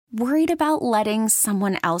Worried about letting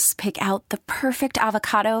someone else pick out the perfect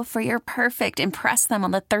avocado for your perfect impress them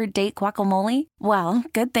on the third date guacamole? Well,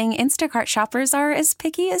 good thing Instacart shoppers are as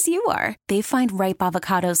picky as you are. They find ripe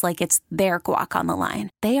avocados like it's their guac on the line.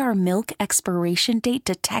 They are milk expiration date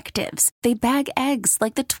detectives. They bag eggs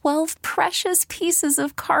like the 12 precious pieces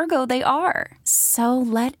of cargo they are. So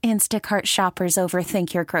let Instacart shoppers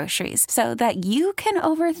overthink your groceries so that you can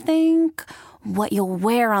overthink what you'll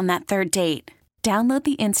wear on that third date. Download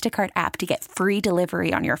the Instacart app to get free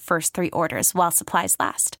delivery on your first 3 orders while supplies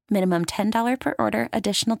last. Minimum $10 per order.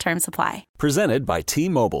 Additional terms apply. Presented by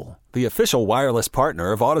T-Mobile, the official wireless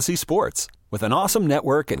partner of Odyssey Sports. With an awesome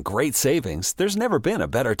network and great savings, there's never been a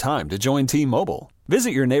better time to join T-Mobile. Visit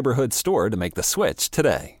your neighborhood store to make the switch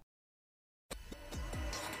today.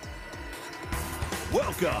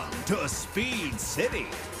 Welcome to Speed City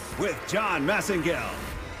with John Massengale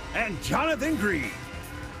and Jonathan Green.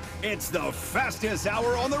 It's the fastest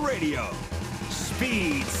hour on the radio.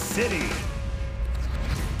 Speed City.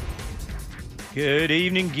 Good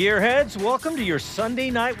evening, gearheads. Welcome to your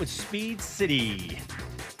Sunday night with Speed City.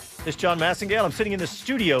 This is John Massengale. I'm sitting in the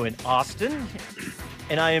studio in Austin,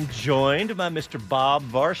 and I am joined by Mr. Bob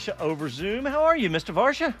Varsha over Zoom. How are you, Mr.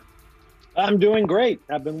 Varsha? I'm doing great.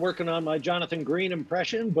 I've been working on my Jonathan Green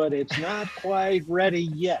impression, but it's not quite ready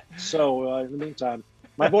yet. So in the meantime,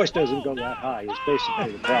 my voice doesn't go that high. It's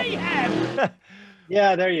basically the problem.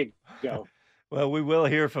 Yeah, there you go. Well, we will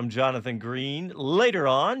hear from Jonathan Green later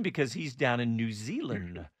on because he's down in New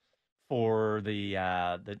Zealand for the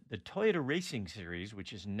Toyota Racing Series,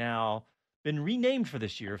 which has now been renamed for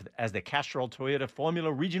this year as the Castrol Toyota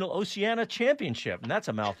Formula Regional Oceania Championship, and that's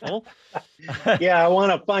a mouthful. Yeah, I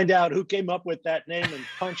want to find out who came up with that name and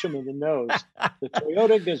punch him in the nose. The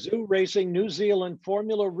Toyota Gazoo Racing New Zealand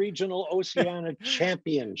Formula Regional Oceania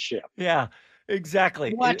Championship. Yeah,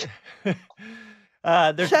 exactly. What?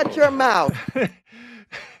 Shut your mouth.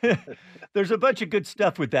 There's a bunch of good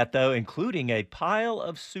stuff with that, though, including a pile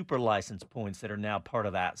of super license points that are now part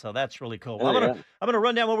of that. So that's really cool. Well, I'm gonna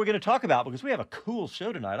run down what we're going to talk about because we have a cool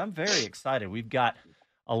show tonight. I'm very excited. We've got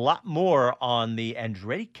a lot more on the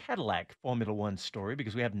Andretti-Cadillac Formula One story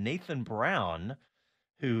because we have Nathan Brown,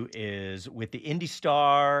 who is with the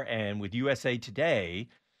IndyStar and with USA Today,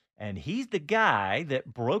 and he's the guy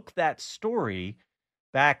that broke that story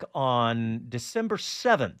back on December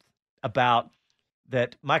 7th about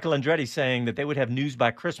that Michael Andretti saying that they would have news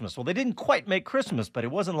by Christmas. Well, they didn't quite make Christmas, but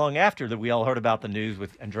it wasn't long after that we all heard about the news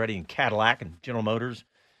with Andretti and Cadillac and General Motors.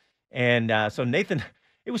 And so Nathan,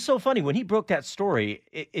 it was so funny. When he broke that story,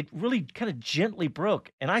 it really kind of gently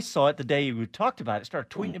broke. And I saw it the day we talked about it, started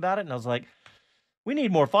tweeting about it, and I was like, we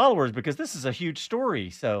need more followers because this is a huge story.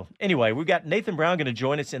 So anyway, we've got Nathan Brown going to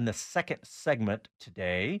join us in the second segment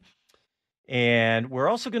today. And we're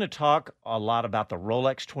also going to talk a lot about the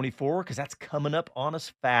Rolex 24 because that's coming up on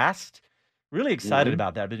us fast. Really excited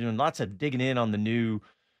about that. Been doing lots of digging in on the new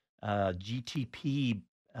GTP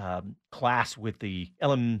class with the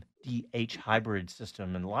LMDH hybrid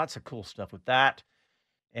system and lots of cool stuff with that.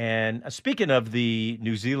 And speaking of the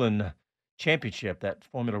New Zealand Championship, that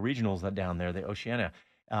Formula Regionals that down there, the Oceania,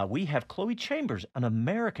 we have Chloe Chambers, an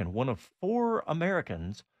American, one of 4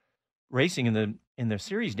 Americans racing in the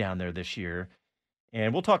series down there this year.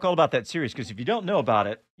 And we'll talk all about that series because if you don't know about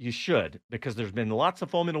it, you should, because there's been lots of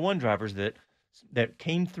Formula One drivers that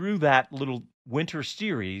came through that little winter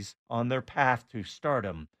series on their path to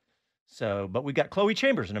stardom. So, but we got Chloe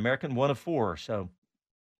Chambers, an American, one of 4. So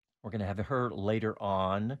we're going to have her later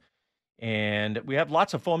on. And we have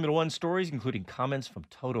lots of Formula One stories, including comments from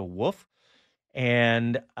Toto Wolff.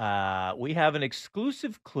 And we have an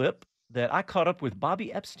exclusive clip that I caught up with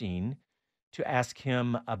Bobby Epstein to ask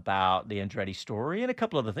him about the Andretti story and a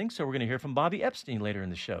couple other things. So we're going to hear from Bobby Epstein later in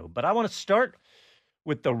the show. But I want to start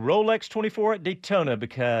with the Rolex 24 at Daytona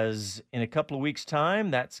because in a couple of weeks'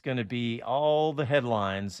 time, that's going to be all the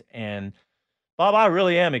headlines. And Bob, I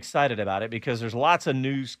really am excited about it because there's lots of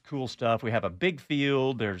new cool stuff. We have a big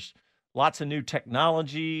field. There's lots of new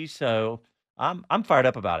technology. So I'm fired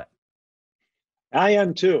up about it. I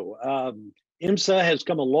am too. IMSA has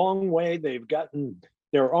come a long way. They've gotten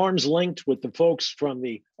their arms linked with the folks from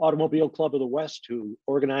the Automobile Club of the West who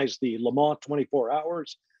organized the Le Mans 24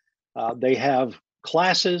 Hours. They have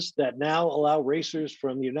classes that now allow racers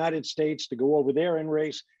from the United States to go over there and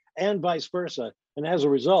race and vice versa. And as a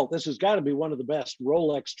result, this has got to be one of the best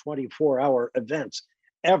Rolex 24-hour events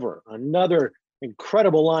ever. Another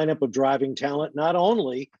incredible lineup of driving talent, not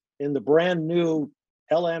only in the brand new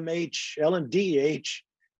LMDH,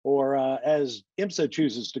 or as IMSA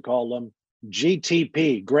chooses to call them,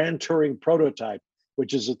 GTP, Grand Touring Prototype,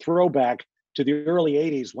 which is a throwback to the early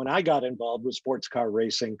 80s when I got involved with sports car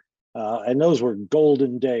racing. And those were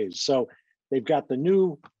golden days. So they've got the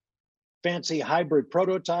new fancy hybrid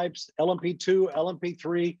prototypes, LMP2,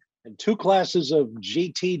 LMP3, and 2 classes of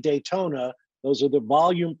GT Daytona. Those are the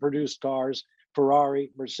volume produced cars,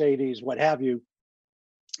 Ferrari, Mercedes, what have you.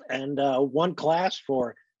 And 1 class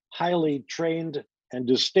for highly trained and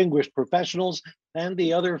distinguished professionals, and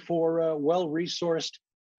the other for well-resourced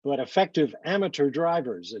but effective amateur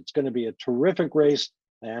drivers. It's going to be a terrific race,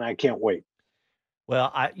 and I can't wait.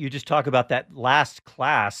 Well, you just talk about that last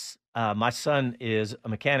class. My son is a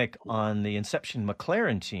mechanic on the Inception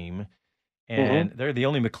McLaren team, and they're the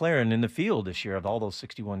only McLaren in the field this year of all those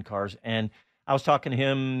 61 cars. And I was talking to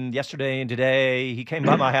him yesterday and today. He came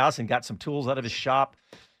by my house and got some tools out of his shop,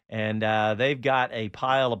 and they've got a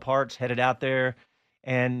pile of parts headed out there.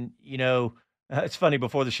 And, it's funny,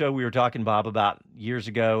 before the show we were talking, Bob, about years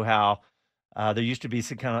ago how there used to be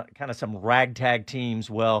some kind of some ragtag teams.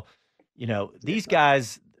 Well, these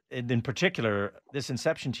guys in particular, this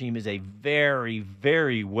Inception team is a very,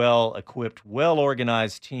 very well-equipped,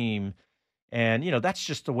 well-organized team. And, that's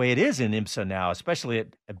just the way it is in IMSA now, especially at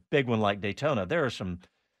a big one like Daytona. There are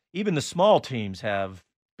even the small teams have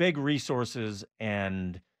big resources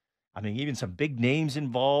and, even some big names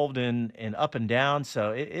involved in up and down.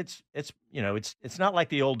 So it's not like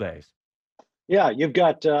the old days. Yeah, you've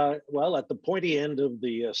got, at the pointy end of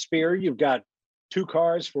the spear, you've got 2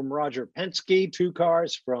 cars from Roger Penske, 2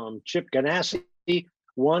 cars from Chip Ganassi,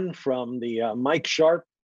 1 from the Mike Sharp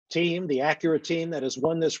team, the Acura team that has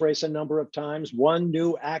won this race a number of times, 1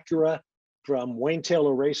 new Acura from Wayne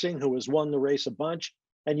Taylor Racing, who has won the race a bunch.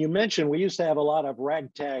 And you mentioned we used to have a lot of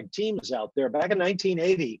ragtag teams out there. Back in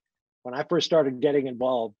 1980, when I first started getting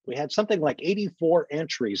involved, we had something like 84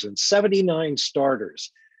 entries and 79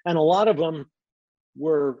 starters. And a lot of them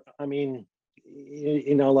were, like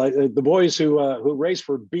the boys who race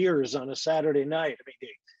for beers on a Saturday night. They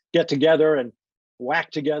get together and whack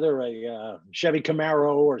together a Chevy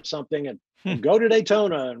Camaro or something and go to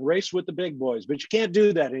Daytona and race with the big boys. But you can't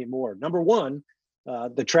do that anymore. Number one,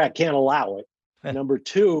 the track can't allow it. Number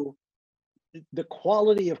 2, the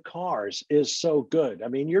quality of cars is so good.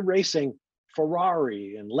 You're racing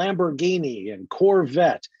Ferrari and Lamborghini and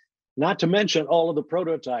Corvette, not to mention all of the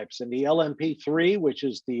prototypes and the LMP3, which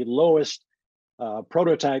is the lowest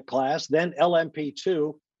prototype class, then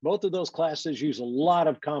LMP2. Both of those classes use a lot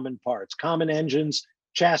of common parts, common engines,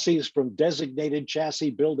 chassis from designated chassis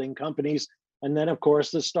building companies. And then, of course,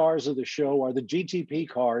 the stars of the show are the GTP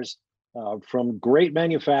cars from great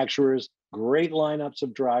manufacturers, great lineups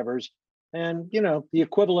of drivers, and, the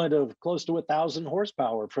equivalent of close to 1,000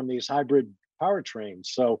 horsepower from these hybrid powertrains.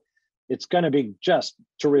 So it's going to be just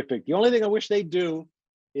terrific. The only thing I wish they'd do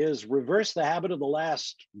is reverse the habit of the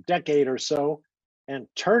last decade or so and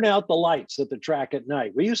turn out the lights at the track at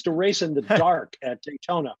night. We used to race in the dark at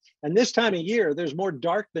Daytona. And this time of year, there's more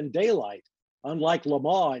dark than daylight, unlike Le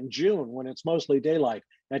Mans in June when it's mostly daylight.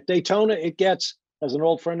 At Daytona, it gets, as an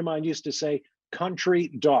old friend of mine used to say, country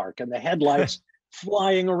dark. And the headlights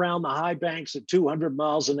flying around the high banks at 200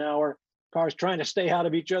 miles an hour, cars trying to stay out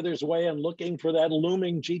of each other's way and looking for that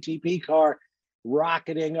looming GTP car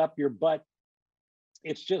rocketing up your butt.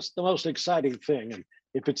 It's just the most exciting thing. And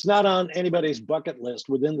if it's not on anybody's bucket list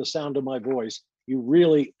within the sound of my voice, you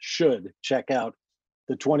really should check out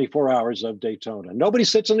the 24 hours of Daytona. Nobody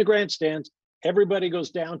sits in the grandstands. Everybody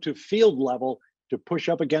goes down to field level to push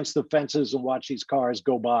up against the fences and watch these cars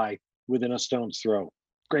go by within a stone's throw.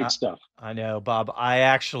 Great stuff. I know, Bob.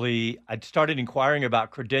 I started inquiring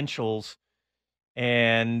about credentials,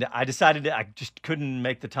 and I decided I just couldn't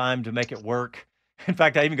make the time to make it work. In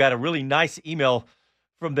fact, I even got a really nice email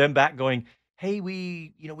from them back going, "Hey,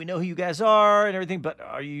 we know who you guys are and everything, but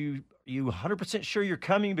are you 100% sure you're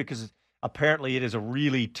coming? Because apparently it is a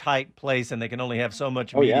really tight place and they can only have so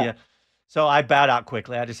much media." Yeah. So I bowed out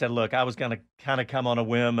quickly. I just said, "Look, I was going to kind of come on a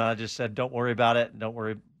whim." I just said, "Don't worry about it. Don't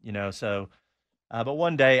worry." So, but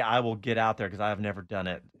one day I will get out there because I have never done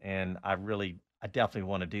it. And I definitely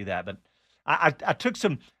want to do that. But I took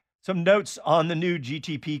some notes on the new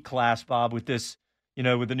GTP class, Bob, with this,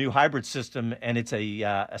 with the new hybrid system. And it's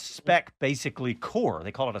a spec, basically, core.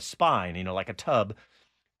 They call it a spine, like a tub,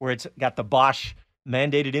 where it's got the Bosch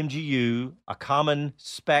mandated MGU, a common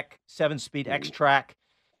spec 7-speed X-Track,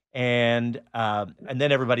 and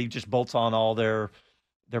then everybody just bolts on all their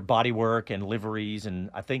bodywork and liveries, and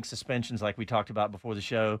I think suspensions like we talked about before the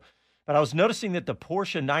show. But I was noticing that the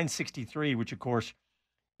Porsche 963, which of course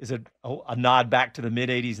is a nod back to the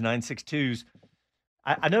mid-'80s 962s,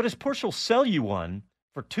 I noticed Porsche will sell you one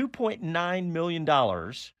for $2.9 million,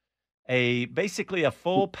 basically a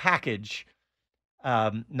full package.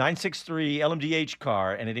 963 LMDH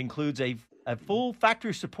car, and it includes a full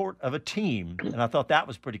factory support of a team. And I thought that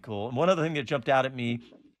was pretty cool. And one other thing that jumped out at me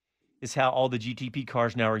is how all the GTP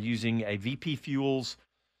cars now are using a VP Fuels,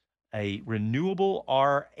 a renewable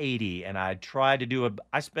R80. And I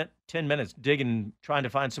spent 10 minutes digging, trying to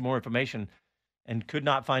find some more information and could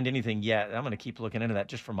not find anything yet. I'm going to keep looking into that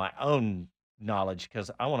just for my own knowledge, because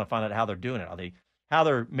I want to find out how they're doing it. How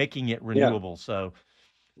they're making it renewable. Yeah. So,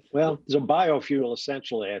 well, it's a biofuel,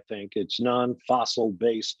 essentially. I think it's non-fossil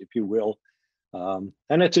based, if you will.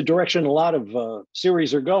 And it's a direction a lot of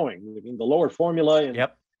series are going. I mean, the lower formula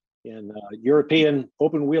in European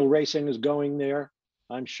open wheel racing is going there.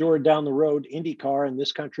 I'm sure down the road, IndyCar in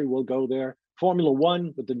this country will go there. Formula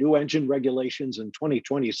One, with the new engine regulations in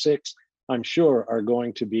 2026, I'm sure are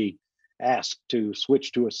going to be asked to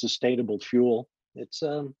switch to a sustainable fuel. It's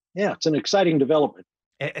it's an exciting development.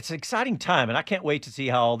 It's an exciting time, and I can't wait to see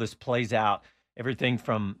how all this plays out. Everything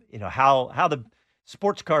from how the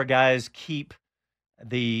sports car guys keep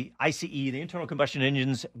the ICE, the internal combustion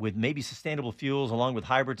engines, with maybe sustainable fuels along with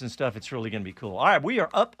hybrids and stuff. It's really going to be cool. All right, we are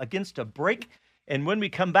up against a break, and when we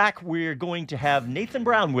come back, we're going to have Nathan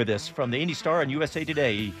Brown with us from the IndyStar and USA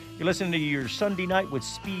Today. You're listening to your Sunday Night with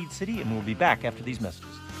Speed City, and we'll be back after these messages.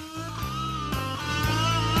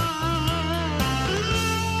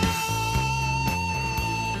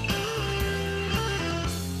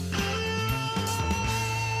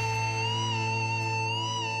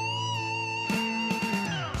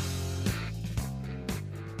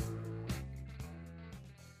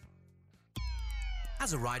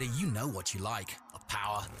 As a rider, you know what you like. The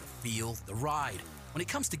power, the feel, the ride. When it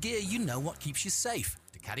comes to gear, you know what keeps you safe.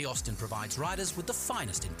 Ducati Austin provides riders with the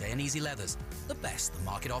finest in Dainese leathers, the best the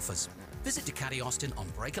market offers. Visit Ducati Austin on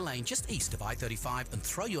Breaker Lane just east of I-35 and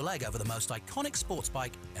throw your leg over the most iconic sports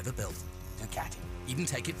bike ever built. Ducati. Even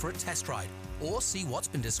take it for a test ride or see what's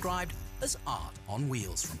been described as art on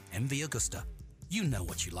wheels from MV Agusta. You know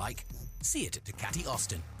what you like. See it at Ducati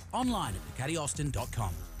Austin. Online at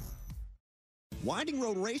DucatiAustin.com. Winding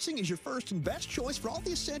Road Racing is your first and best choice for all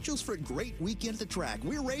the essentials for a great weekend at the track.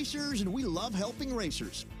 We're racers, and we love helping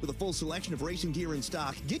racers. With a full selection of racing gear in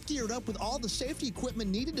stock, get geared up with all the safety equipment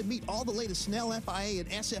needed to meet all the latest Snell, FIA, and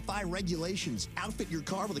SFI regulations. Outfit your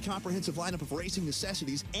car with a comprehensive lineup of racing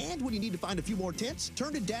necessities, and when you need to find a few more tents,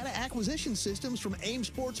 turn to data acquisition systems from AIM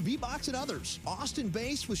Sports, V-Box, and others.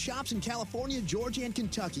 Austin-based with shops in California, Georgia, and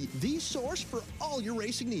Kentucky. The source for all your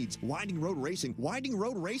racing needs. Winding Road Racing,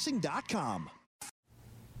 windingroadracing.com.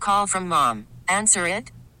 Call from mom. Answer it.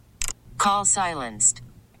 Call silenced.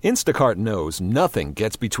 Instacart knows nothing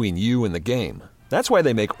gets between you and the game. That's why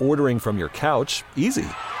they make ordering from your couch easy.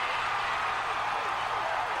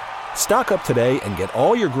 Stock up today and get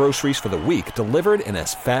all your groceries for the week delivered in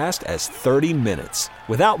as fast as 30 minutes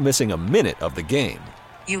without missing a minute of the game.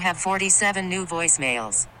 You have 47 new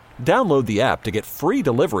voicemails. Download the app to get free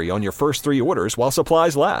delivery on your first 3 orders while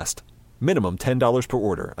supplies last. Minimum $10 per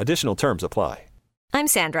order. Additional terms apply. I'm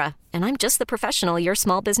Sandra, and I'm just the professional your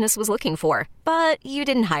small business was looking for. But you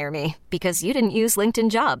didn't hire me because you didn't use LinkedIn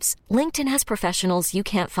Jobs. LinkedIn has professionals you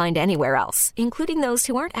can't find anywhere else, including those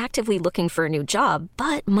who aren't actively looking for a new job,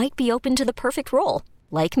 but might be open to the perfect role,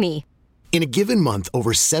 like me. In a given month,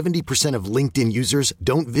 over 70% of LinkedIn users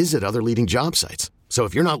don't visit other leading job sites. So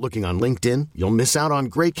if you're not looking on LinkedIn, you'll miss out on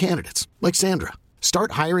great candidates, like Sandra.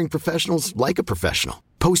 Start hiring professionals like a professional.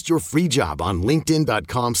 Post your free job on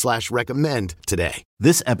linkedin.com/recommend today.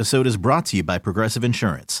 This episode is brought to you by Progressive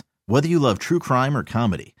Insurance. Whether you love true crime or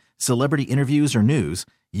comedy, celebrity interviews or news,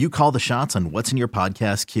 you call the shots on what's in your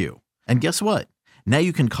podcast queue. And guess what? Now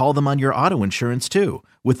you can call them on your auto insurance too,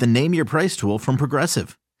 with the Name Your Price tool from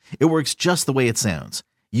Progressive. It works just the way it sounds.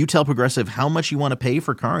 You tell Progressive how much you want to pay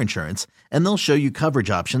for car insurance, and they'll show you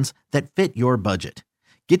coverage options that fit your budget.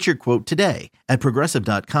 Get your quote today at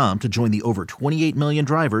Progressive.com to join the over 28 million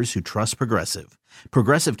drivers who trust Progressive.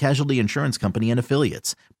 Progressive Casualty Insurance Company and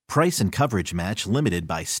Affiliates. Price and coverage match limited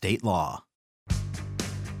by state law.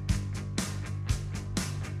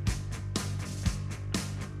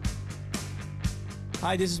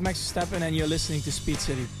 Hi, this is Max Verstappen, and you're listening to Speed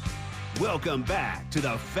City. Welcome back to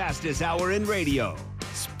the fastest hour in radio,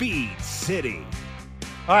 Speed City.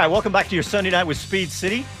 All right, welcome back to your Sunday Night with Speed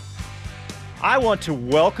City. I want to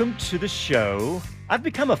welcome to the show. I've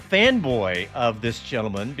become a fanboy of this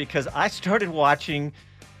gentleman because I started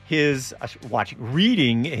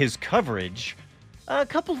reading his coverage a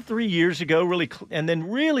couple, 3 years ago, and then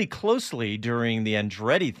really closely during the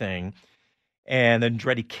Andretti thing and the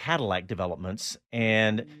Andretti-Cadillac developments.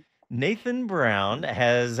 And Nathan Brown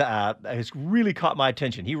has really caught my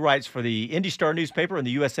attention. He writes for the IndyStar newspaper and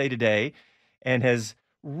the USA Today, and has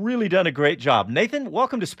really done a great job. Nathan,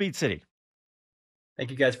 welcome to Speed City.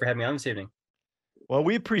 Thank you guys for having me on this evening. Well,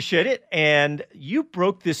 we appreciate it. And you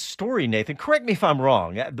broke this story, Nathan. Correct me if I'm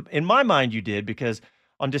wrong. In my mind, you did, because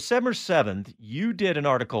on December 7th, you did an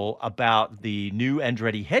article about the new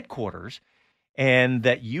Andretti headquarters and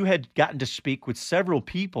that you had gotten to speak with several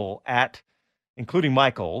people including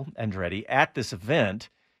Michael Andretti, at this event.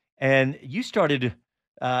 And you started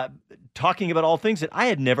talking about all things that I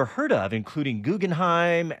had never heard of, including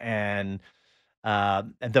Guggenheim and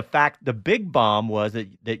the big bomb was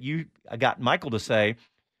that you got Michael to say,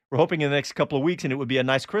 we're hoping in the next couple of weeks, and it would be a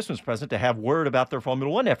nice Christmas present to have word about their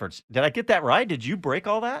Formula One efforts. Did I get that right? Did you break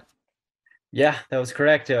all that? Yeah, that was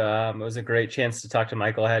correct. It was a great chance to talk to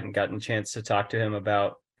Michael. I hadn't gotten a chance to talk to him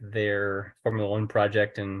about their Formula One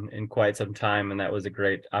project in quite some time, and that was a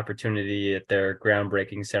great opportunity at their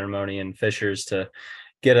groundbreaking ceremony in Fishers to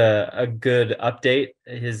get a good update.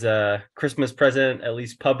 His Christmas present, at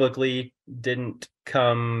least publicly, didn't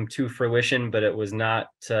come to fruition, but it was not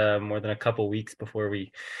more than a couple weeks before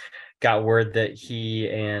we got word that he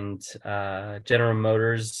and General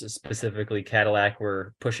Motors, specifically Cadillac,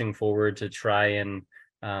 were pushing forward to try and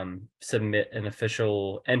submit an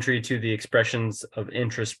official entry to the expressions of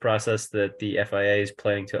interest process that the FIA is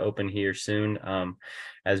planning to open here soon.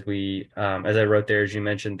 As I wrote there, as you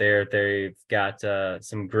mentioned there, they've got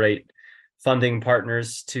some great funding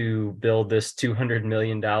partners to build this $200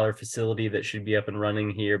 million facility that should be up and running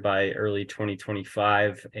here by early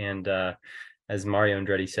 2025. And as Mario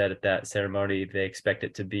Andretti said at that ceremony, they expect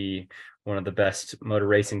it to be one of the best motor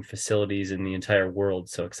racing facilities in the entire world.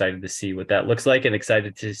 So excited to see what that looks like, and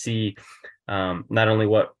excited to see not only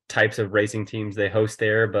what types of racing teams they host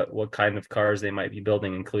there, but what kind of cars they might be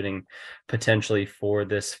building, including potentially for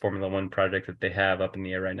this Formula One project that they have up in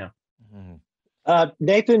the air right now. Mm-hmm.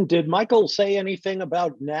 Nathan, did Michael say anything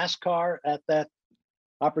about NASCAR at that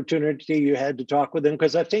opportunity you had to talk with him?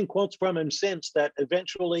 Because I've seen quotes from him since that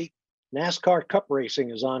eventually NASCAR Cup racing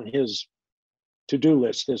is on his to-do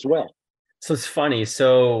list as well. So it's funny.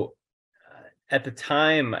 So at the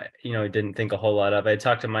time, I didn't think a whole lot of it. I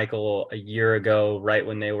talked to Michael a year ago, right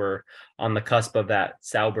when they were on the cusp of that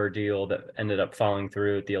Sauber deal that ended up falling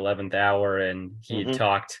through at the 11th hour. And he had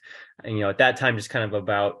talked, at that time, just kind of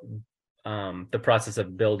about the process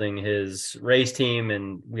of building his race team.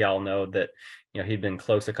 And we all know that, he'd been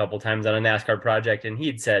close a couple times on a NASCAR project. And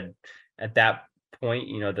he'd said at that point,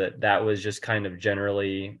 that was just kind of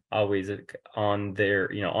generally always on their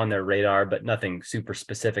radar, but nothing super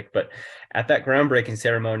specific. But at that groundbreaking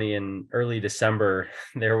ceremony in early December,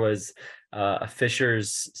 there was a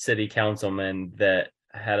Fishers city councilman that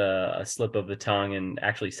had a slip of the tongue and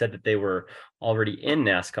actually said that they were already in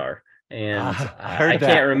NASCAR. And I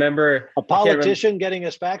can't remember a politician getting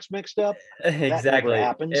his facts mixed up. Exactly.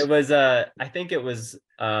 It was I think it was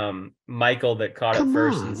Michael that caught it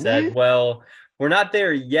first and said, well, we're not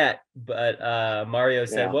there yet, but Mario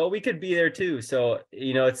said, well, we could be there too. So,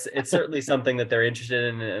 it's certainly something that they're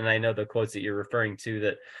interested in. And I know the quotes that you're referring to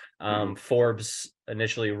that Forbes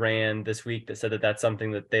initially ran this week that said that that's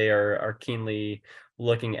something that they are keenly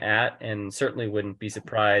looking at, and certainly wouldn't be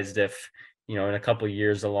surprised if, in a couple of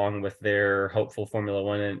years, along with their hopeful Formula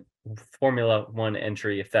One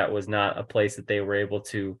entry, if that was not a place that they were able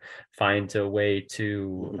to find a way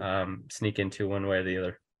to sneak into one way or the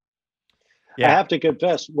other. Yeah. I have to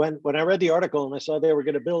confess, when I read the article and I saw they were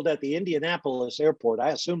going to build at the Indianapolis airport, I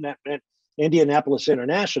assumed that meant Indianapolis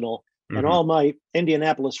International. And all my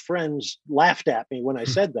Indianapolis friends laughed at me when I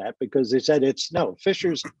said that, because they said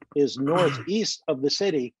Fishers is northeast of the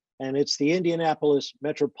city, and it's the Indianapolis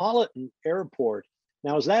Metropolitan Airport.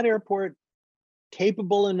 Now, is that airport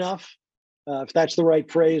capable enough, if that's the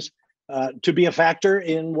right phrase, to be a factor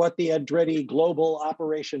in what the Andretti global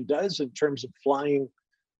operation does in terms of flying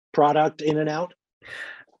product in and out?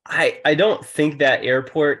 I don't think that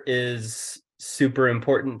airport is super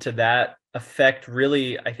important to that effect.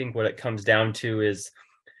 Really, I think what it comes down to is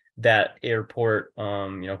that airport,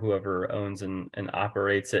 whoever owns and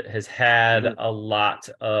operates it has had a lot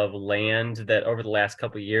of land that over the last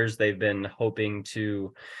couple of years they've been hoping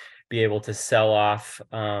to be able to sell off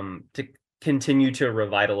to continue to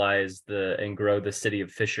revitalize and grow the city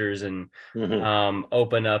of Fishers and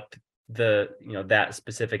open up that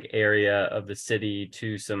specific area of the city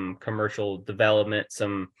to some commercial development,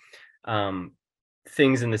 some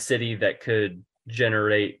things in the city that could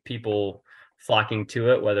generate people flocking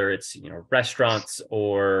to it, whether it's restaurants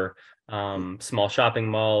or small shopping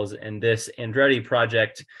malls. And this Andretti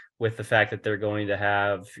project, with the fact that they're going to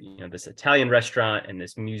have this Italian restaurant and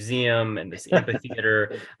this museum and this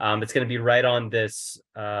amphitheater, it's going to be right on this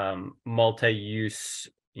multi-use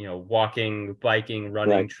walking, biking,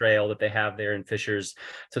 running trail that they have there in Fishers.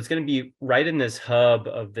 So it's going to be right in this hub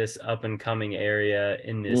of this up and coming area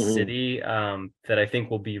in this city, that I think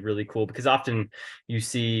will be really cool, because often you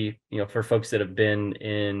see, for folks that have been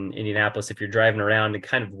in Indianapolis, if you're driving around and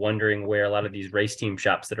kind of wondering where a lot of these race team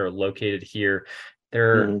shops that are located here,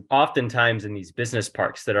 they're oftentimes in these business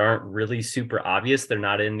parks that aren't really super obvious. They're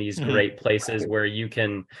not in these great places where you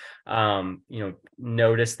can,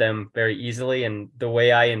 notice them very easily. And the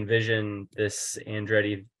way I envision this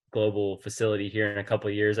Andretti global facility here in a couple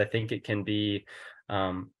of years, I think it can be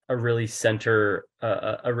a really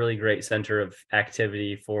great center of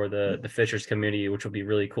activity for the Fishers community, which will be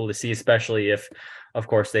really cool to see, especially if, of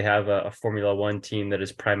course, they have a Formula One team that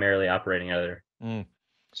is primarily operating out of there.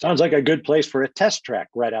 Sounds like a good place for a test track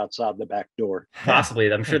right outside the back door. Possibly.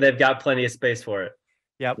 I'm sure they've got plenty of space for it.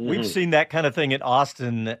 Yeah, we've seen that kind of thing in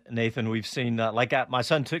Austin, Nathan. We've seen, my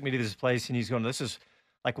son took me to this place, and he's going, this is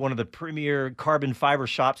like one of the premier carbon fiber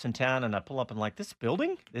shops in town. And I pull up and like, this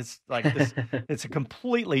building? It's like this. It's a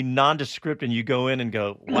completely nondescript, and you go in and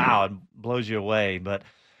go, wow, it blows you away. But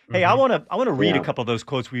hey, I want to read a couple of those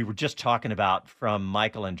quotes we were just talking about from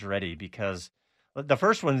Michael Andretti, because the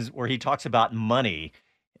first one's where he talks about money.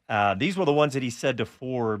 These were the ones that he said to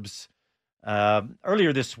Forbes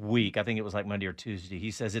earlier this week. I think it was like Monday or Tuesday.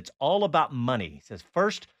 He says, it's all about money. He says,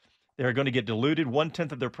 first, they're going to get diluted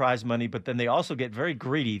 1/10 of their prize money, but then they also get very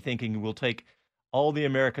greedy, thinking we'll take all the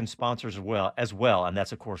American sponsors as well. And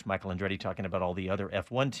that's, of course, Michael Andretti talking about all the other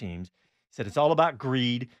F1 teams. He said, it's all about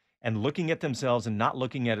greed and looking at themselves and not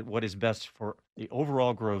looking at what is best for the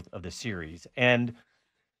overall growth of the series. And,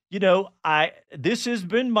 this has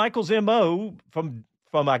been Michael's MO from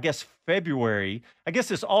I guess February. I guess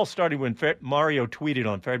this all started when Mario tweeted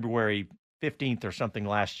on February 15th or something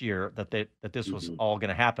last year that this was all going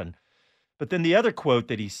to happen. But then the other quote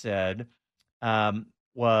that he said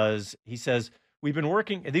was, he says, we've been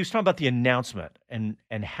working, he was talking about the announcement and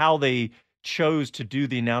how they chose to do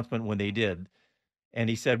the announcement when they did. And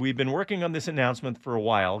he said, we've been working on this announcement for a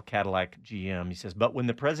while, Cadillac, GM. He says, but when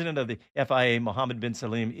the president of the FIA, Mohammed bin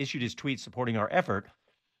Salim, issued his tweet supporting our effort,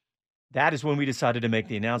 that is when we decided to make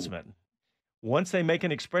the announcement. Once they make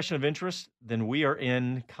an expression of interest, then we are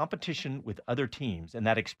in competition with other teams. And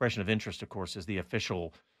that expression of interest, of course, is the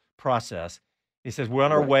official process. He says, we're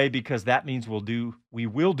on our way because that means we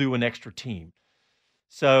will do an extra team.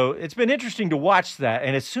 So it's been interesting to watch that.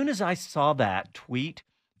 And as soon as I saw that tweet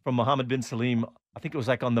from Mohammed bin Salim, I think it was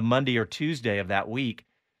like on the Monday or Tuesday of that week,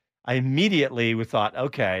 I immediately thought,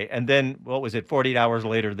 okay. And then, 48 hours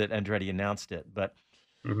later that Andretti announced it. But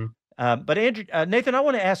But Andrew, Nathan, I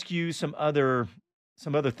want to ask you some other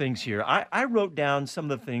things here. I wrote down some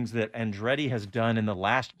of the things that Andretti has done in the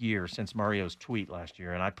last year since Mario's tweet last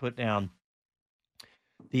year, and I put down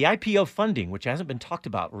the IPO funding, which hasn't been talked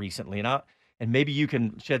about recently, and maybe you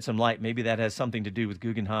can shed some light. Maybe that has something to do with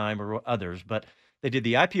Guggenheim or others. But they did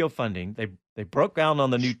the IPO funding. They broke ground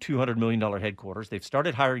on the new $200 million headquarters. They've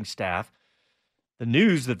started hiring staff. The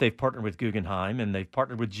news that they've partnered with Guggenheim and they've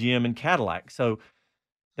partnered with GM and Cadillac. So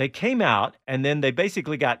they came out and then they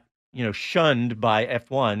basically got, shunned by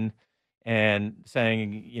F1 and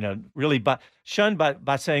saying, really shunned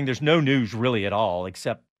by saying there's no news really at all,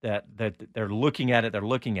 except that they're looking at it.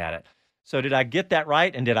 So did I get that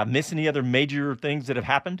right? And did I miss any other major things that have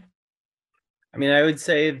happened? I mean, I would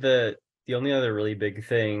say the only other really big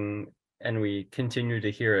thing, and we continue to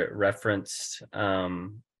hear it referenced,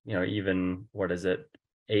 even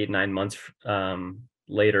 8-9 months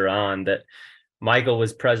later on, that Michael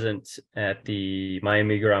was present at the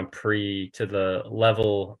Miami Grand Prix to the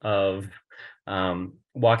level of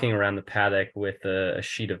walking around the paddock with a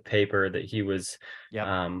sheet of paper that he was,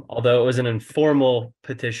 although it was an informal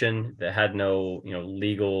petition that had no,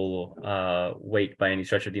 legal weight by any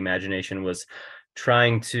stretch of the imagination, was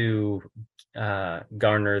trying to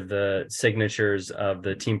garner the signatures of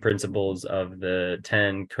the team principals of the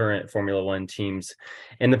 10 current Formula One teams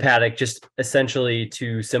in the paddock, just essentially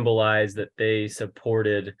to symbolize that they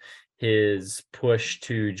supported his push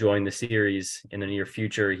to join the series in the near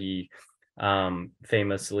future. He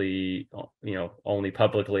famously, only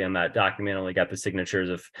publicly on that document only got the signatures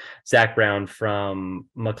of Zach Brown from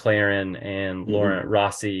McLaren and Laurent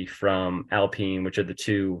Rossi from Alpine, which are the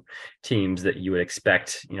two teams that you would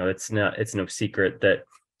expect. It's no secret that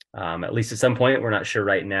at least at some point, we're not sure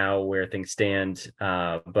right now where things stand,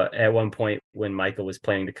 but at one point when Michael was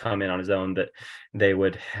planning to come in on his own, that they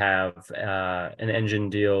would have an engine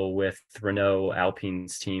deal with Renault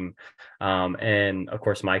Alpine's team. And of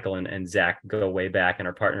course, Michael and Zach go way back and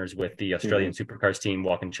are partners with the Australian Supercars team,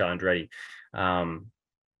 Walkinshaw Andretti.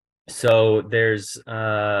 So there's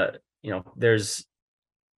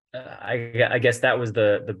I guess that was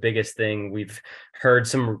the biggest thing. We've heard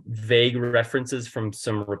some vague references from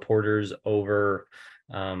some reporters over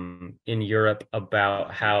in Europe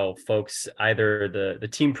about how folks, either the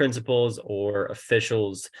team principals or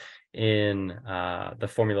officials in the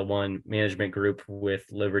Formula One management group with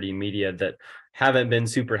Liberty Media, that haven't been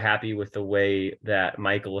super happy with the way that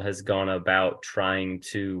Michael has gone about trying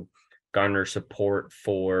to garner support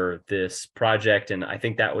for this project. And I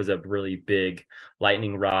think that was a really big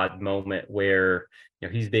lightning rod moment where,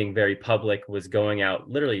 he's being very public, was going out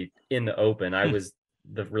literally in the open. I was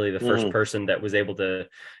the first person that was able to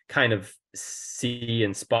kind of see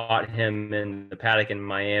and spot him in the paddock in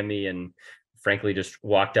Miami, and frankly just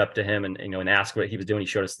walked up to him and and asked what he was doing. He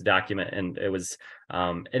showed us the document, and it was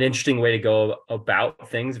an interesting way to go about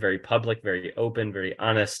things. Very public, very open, very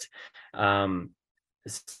honest.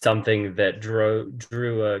 Something that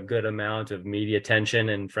drew a good amount of media attention.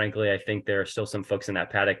 And frankly, I think there are still some folks in that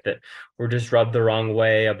paddock that were just rubbed the wrong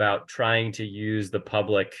way about trying to use the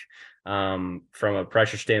public from a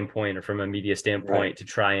pressure standpoint or from a media standpoint to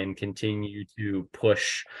try and continue to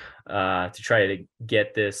push to try to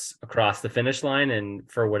get this across the finish line. And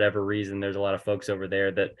for whatever reason, there's a lot of folks over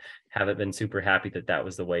there that haven't been super happy that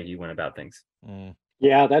was the way he went about things.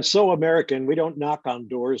 Yeah, that's so American. We don't knock on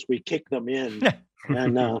doors, we kick them in.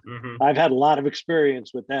 And I've had a lot of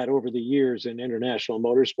experience with that over the years in international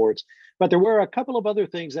motorsports. But there were a couple of other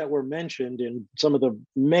things that were mentioned in some of the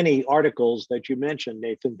many articles that you mentioned,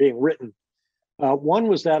 Nathan, being written. One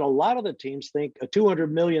was that a lot of the teams think a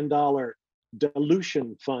 $200 million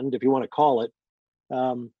dilution fund, if you want to call it,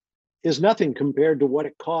 is nothing compared to what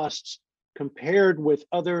it costs compared with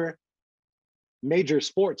other major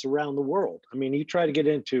sports around the world. I mean, you try to get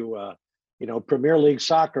into Premier League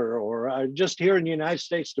soccer, or just here in the United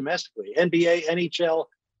States domestically, NBA, NHL,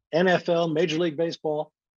 NFL, Major League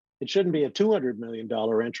Baseball. It shouldn't be a $200 million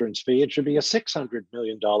entrance fee. It should be a $600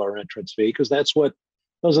 million entrance fee, because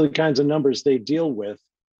those are the kinds of numbers they deal with.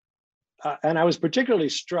 And I was particularly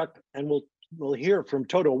struck, and we'll hear from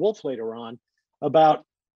Toto Wolff later on, about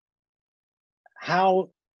how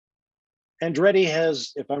Andretti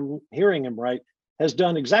has, if I'm hearing him right, has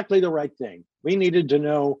done exactly the right thing. We needed to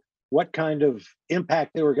know what kind of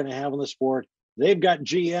impact they were going to have on the sport. They've got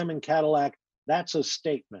GM and Cadillac. That's a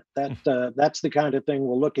statement. That's the kind of thing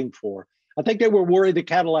we're looking for. I think they were worried that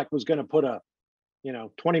Cadillac was going to put a,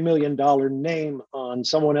 $20 million name on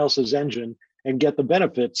someone else's engine and get the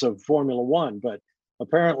benefits of Formula One. But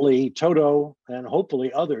apparently Toto and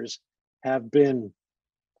hopefully others have been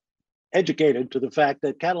educated to the fact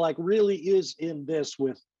that Cadillac really is in this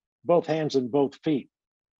with both hands and both feet.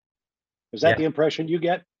 Is that the impression you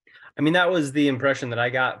get? I mean, that was the impression that I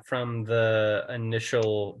got from the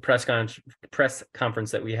initial press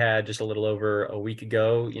conference that we had just a little over a week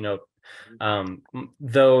ago.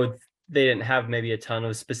 Though they didn't have maybe a ton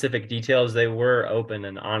of specific details, they were open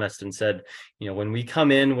and honest and said, when we come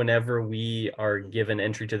in, whenever we are given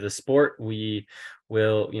entry to the sport, we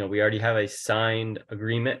will, we already have a signed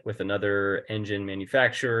agreement with another engine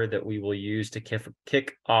manufacturer that we will use to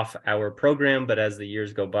kick off our program. But as the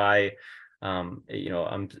years go by,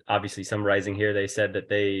 I'm obviously summarizing here, they said that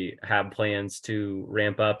they have plans to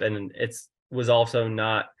ramp up, and it was also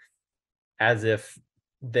not as if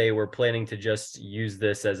they were planning to just use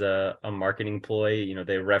this as a marketing ploy.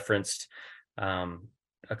 They referenced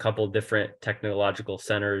a couple different technological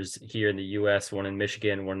centers here in the U.S., one in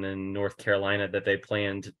Michigan, one in North Carolina, that they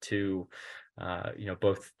planned to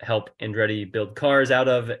both help Andretti build cars out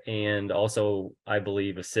of, and also, I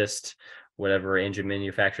believe, assist whatever engine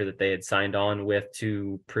manufacturer that they had signed on with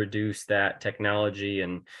to produce that technology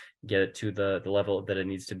and get it to the level that it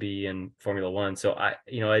needs to be in Formula One. So I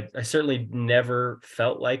certainly never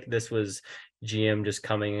felt like this was GM just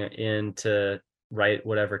coming in to write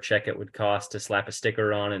whatever check it would cost to slap a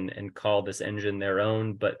sticker on and call this engine their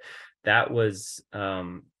own. But that was,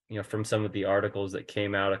 from some of the articles that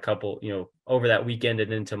came out over that weekend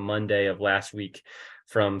and into Monday of last week,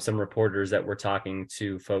 from some reporters that were talking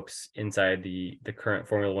to folks inside the current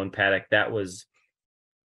Formula One paddock, that was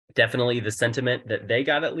definitely the sentiment that they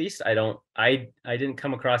got. At least I didn't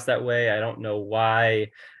come across that way. I don't know why.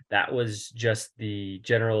 That was just the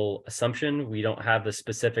general assumption. We don't have the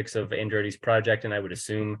specifics of Andretti's project, and I would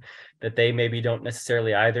assume that they maybe don't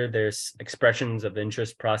necessarily either. There's expressions of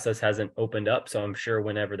interest process hasn't opened up, so I'm sure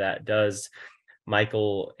whenever that does,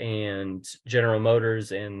 Michael and General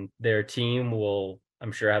Motors and their team will,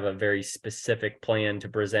 I'm sure, have a very specific plan to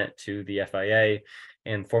present to the FIA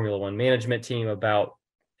and Formula One management team about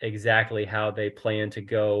exactly how they plan to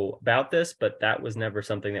go about this. But that was never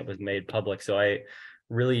something that was made public. So I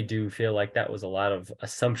really do feel like that was a lot of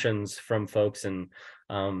assumptions from folks and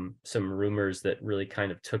some rumors that really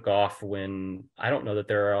kind of took off, when I don't know that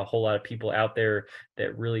there are a whole lot of people out there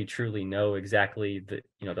that really truly know exactly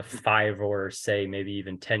the 5 or say maybe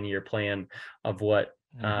even 10-year plan of what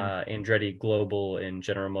Andretti Global and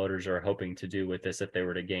General Motors are hoping to do with this if they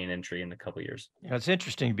were to gain entry in a couple of years. It's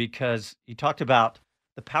interesting because you talked about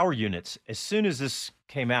the power units. As soon as this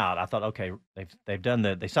came out, I thought, okay,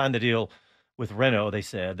 they signed the deal with Renault. They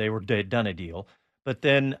said they'd done a deal, but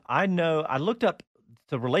then I looked up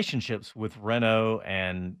the relationships with Renault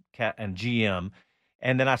and GM,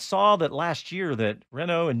 and then I saw that last year that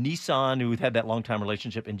Renault and Nissan, who had that long time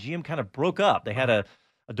relationship, and GM kind of broke up. They had a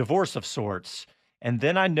divorce of sorts. And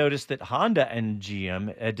then I noticed that Honda and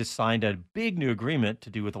GM had just signed a big new agreement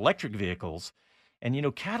to do with electric vehicles.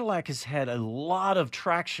 And, Cadillac has had a lot of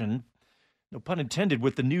traction, no pun intended,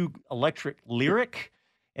 with the new electric Lyric.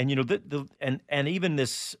 And, and even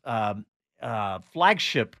this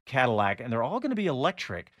flagship Cadillac, and they're all going to be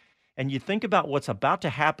electric. And you think about what's about to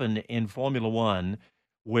happen in Formula One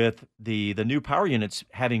with the new power units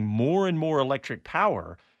having more and more electric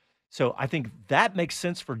power. So I think that makes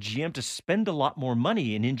sense for GM to spend a lot more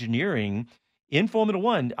money in engineering in Formula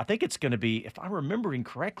One. I think it's going to be, if I'm remembering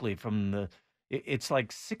correctly, it's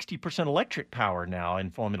like 60% electric power now in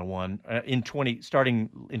Formula One starting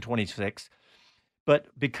in 26. But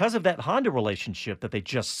because of that Honda relationship that they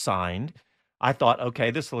just signed, I thought, okay,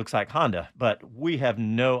 this looks like Honda, but we have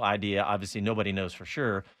no idea. Obviously, nobody knows for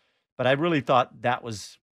sure. But I really thought that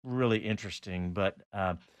was really interesting. But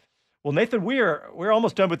well, Nathan, we're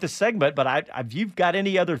almost done with this segment, but if you've got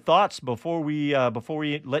any other thoughts before we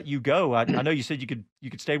let you go, I know you said you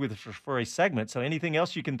could stay with us for a segment. So anything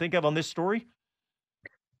else you can think of on this story?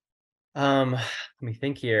 Let me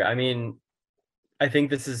think here. I mean, I think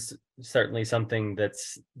this is certainly something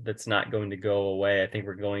that's not going to go away. I think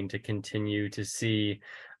we're going to continue to see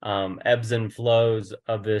ebbs and flows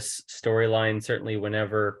of this storyline. Certainly,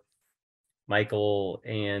 whenever Michael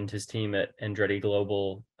and his team at Andretti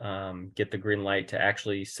Global get the green light to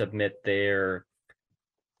actually submit their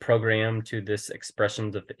program to this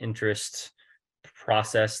expressions of interest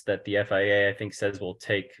process that the FIA, I think, says will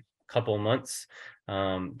take a couple of months.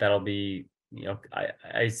 That'll be,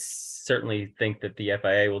 I certainly think that the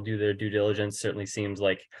FIA will do their due diligence. Certainly seems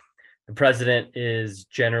like the president is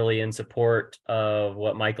generally in support of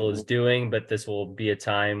what Michael is doing, but this will be a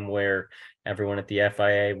time where everyone at the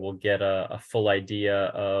FIA will get a full idea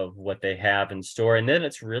of what they have in store. And then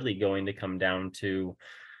it's really going to come down to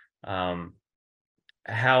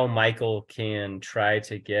how Michael can try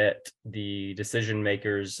to get the decision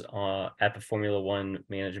makers at the Formula One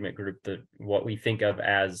management group, what we think of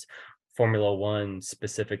as Formula One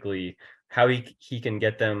specifically, how he can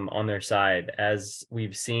get them on their side. As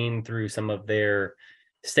we've seen through some of their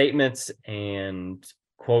statements and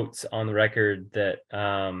quotes on the record that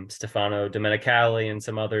Stefano Domenicali and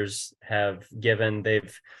some others have given,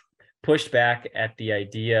 they've pushed back at the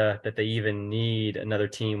idea that they even need another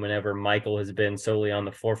team whenever Michael has been solely on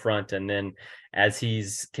the forefront. And then as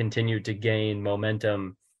he's continued to gain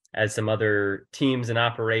momentum, as some other teams and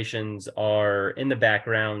operations are in the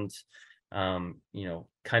background,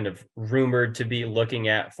 kind of rumored to be looking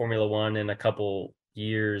at Formula One in a couple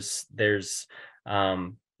years, there's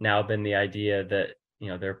now been the idea that,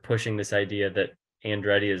 they're pushing this idea that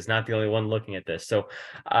Andretti is not the only one looking at this. So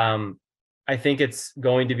I think it's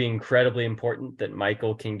going to be incredibly important that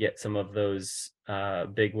Michael can get some of those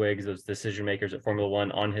big wigs, those decision makers at Formula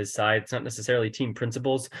One on his side. It's not necessarily team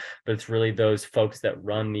principals, but it's really those folks that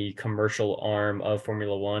run the commercial arm of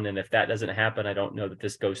Formula One. And if that doesn't happen, I don't know that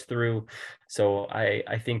this goes through. So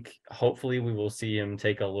I think hopefully we will see him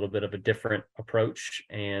take a little bit of a different approach,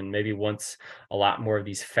 and maybe once a lot more of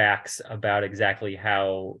these facts about exactly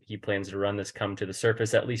how he plans to run this come to the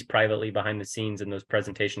surface, at least privately behind the scenes in those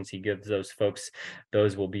presentations he gives those folks,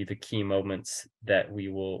 those will be the key moments that we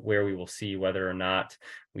will see whether or not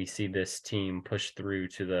we see this team push through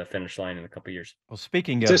to the finish line in a couple of years. Well,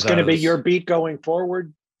 speaking of, is this going to be your beat going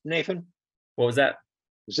forward, Nathan? What was that?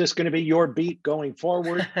 Is this going to be your beat going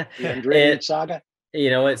forward, the Andretti saga?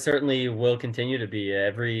 It certainly will continue to be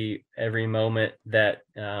every moment that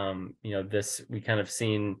this we kind of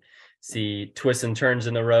see twists and turns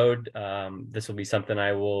in the road. This will be something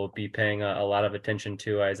I will be paying a lot of attention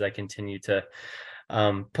to as I continue to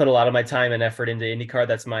put a lot of my time and effort into IndyCar.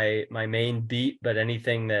 That's my main beat, but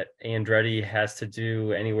anything that Andretti has to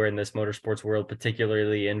do anywhere in this motorsports world,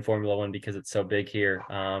 particularly in Formula One, because it's so big here,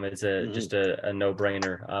 is just a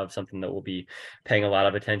no-brainer of something that we'll be paying a lot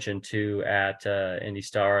of attention to at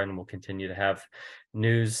IndyStar, and we'll continue to have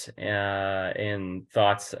news and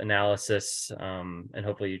thoughts, analysis, and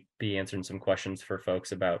hopefully be answering some questions for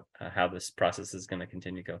folks about how this process is going to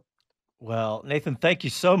continue to go. Well, Nathan, thank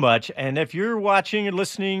you so much. And if you're watching and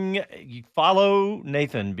listening, you follow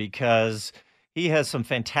Nathan because he has some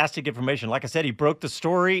fantastic information. Like I said, he broke the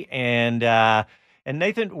story, and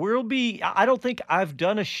Nathan, I don't think I've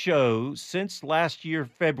done a show since last year,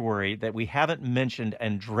 February, that we haven't mentioned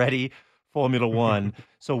Andretti Formula One.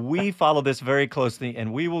 So we follow this very closely,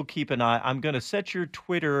 and we will keep an eye. I'm going to set your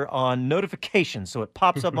Twitter on notifications so it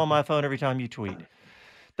pops up on my phone every time you tweet.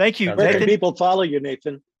 Thank you, Where Nathan. can people follow you,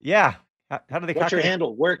 Nathan? Yeah. How do they? What's your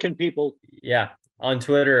handle? Where can people? Yeah, on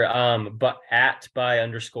Twitter, but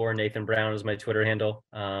 @by_ Nathan Brown is my Twitter handle.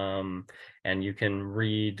 And you can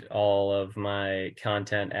read all of my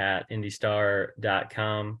content at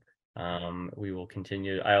IndyStar.com. We will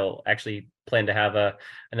continue. I'll actually plan to have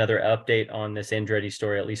another update on this Andretti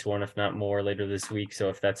story, at least one, if not more, later this week. So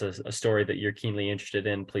if that's a story that you're keenly interested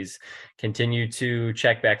in, please continue to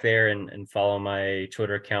check back there and follow my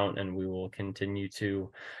Twitter account, and we will continue to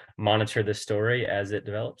monitor this story as it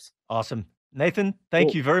develops. Awesome. Nathan,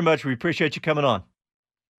 thank you very much. We appreciate you coming on.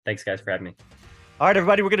 Thanks, guys, for having me. All right,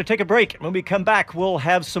 everybody, we're going to take a break. When we come back, we'll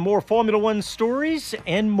have some more Formula One stories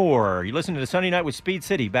and more. You're listening to Sunday Night with Speed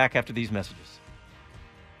City. Back after these messages.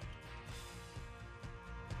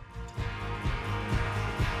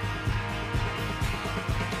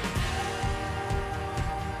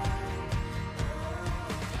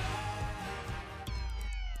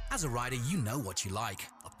 As a rider, you know what you like.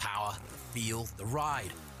 The power, the feel, the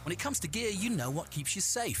ride. When it comes to gear, you know what keeps you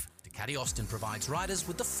safe. Ducati Austin provides riders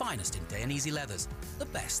with the finest in Dainese leathers, the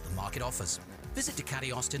best the market offers. Visit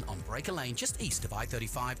Ducati Austin on Breaker Lane just east of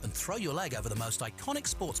I-35 and throw your leg over the most iconic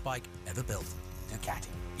sports bike ever built. Ducati.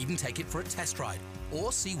 Even take it for a test ride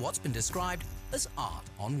or see what's been described as art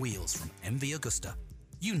on wheels from MV Agusta.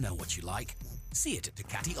 You know what you like. See it at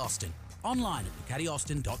Ducati Austin. Online at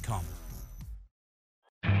DucatiAustin.com.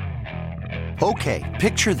 Okay,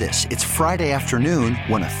 picture this. It's Friday afternoon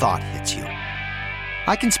when a thought hits you.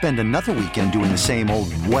 I can spend another weekend doing the same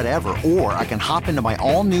old whatever, or I can hop into my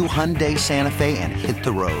all-new Hyundai Santa Fe and hit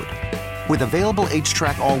the road. With available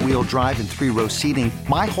H-Track all-wheel drive and 3-row seating,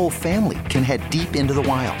 my whole family can head deep into the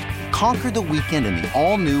wild. Conquer the weekend in the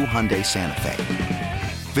all-new Hyundai Santa Fe.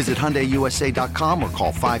 Visit HyundaiUSA.com or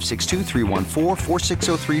call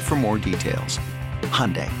 562-314-4603 for more details.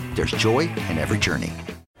 Hyundai, there's joy in every journey.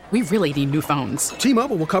 We really need new phones.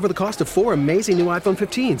 T-Mobile will cover the cost of 4 amazing new iPhone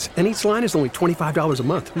 15s, and each line is only $25 a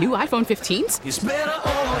month. New iPhone 15s? It's better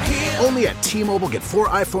over here. Only at T-Mobile, get 4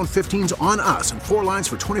 iPhone 15s on us and 4 lines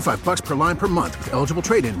for $25 per line per month with eligible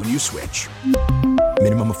trade-in when you switch.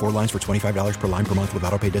 Minimum of 4 lines for $25 per line per month with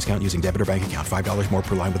autopay discount using debit or bank account. $5 more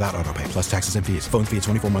per line without autopay, plus taxes and fees. Phone fee at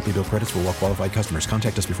 24 monthly bill credits for well-qualified customers.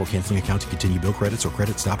 Contact us before canceling account to continue bill credits or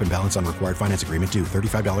credit stop and balance on required finance agreement due.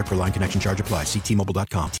 $35 per line connection charge applies. See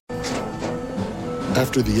T-Mobile.com.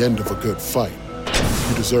 After the end of a good fight,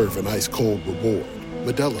 you deserve an ice-cold reward.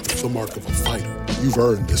 Modelo is the mark of a fighter. You've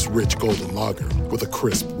earned this rich golden lager with a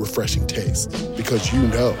crisp, refreshing taste. Because you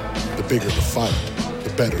know, the bigger the fight, the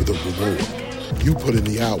better the reward. You put in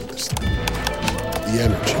the hours, the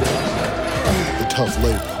energy, the tough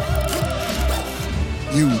labor.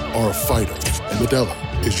 You are a fighter, and Modelo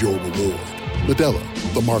is your reward. Modelo,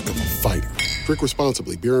 the mark of a fighter. Drink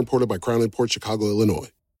responsibly. Beer imported by Crown Imports, Chicago, Illinois.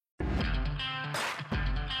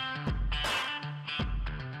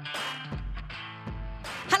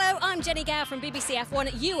 I'm Jenny Gow from BBC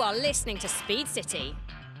F1. You are listening to Speed City.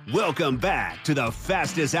 Welcome back to the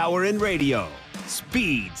fastest hour in radio,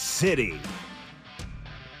 Speed City.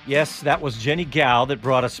 Yes, that was Jenny Gow that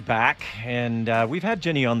brought us back, and we've had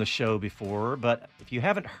Jenny on the show before, but if you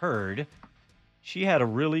haven't heard, she had a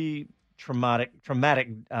really traumatic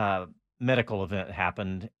medical event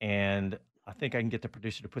happened, and I think I can get the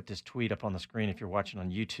producer to put this tweet up on the screen if you're watching on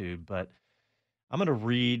YouTube, but I'm going to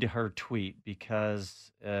read her tweet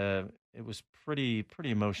because it was pretty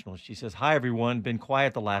emotional. She says, "Hi, everyone. Been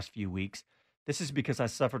quiet the last few weeks. This is because I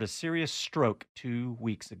suffered a serious stroke 2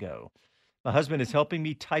 weeks ago. My husband is helping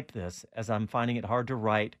me type this as I'm finding it hard to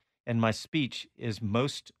write, and my speech is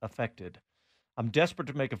most affected. I'm desperate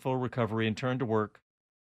to make a full recovery and turn to work,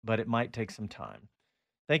 but it might take some time.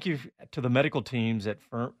 Thank you to the medical teams at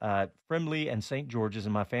Frimley and St. George's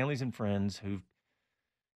and my families and friends who've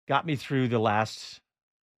got me through the last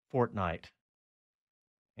fortnight."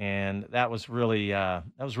 And that was really a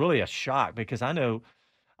shock because I know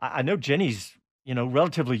Jenny's,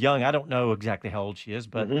 relatively young. I don't know exactly how old she is,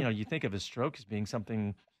 but you think of a stroke as being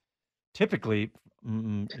something typically,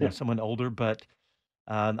 someone older, but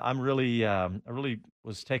I really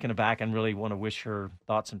was taken aback and really want to wish her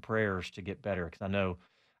thoughts and prayers to get better because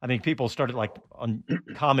I think people started like on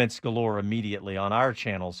comments galore immediately on our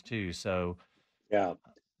channels too. So Yeah.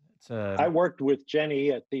 it's I worked with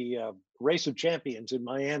Jenny at the Race of Champions in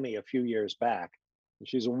Miami a few years back. And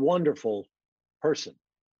she's a wonderful person.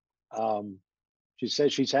 She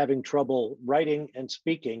says she's having trouble writing and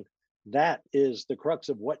speaking. That is the crux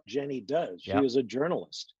of what Jenny does. She is a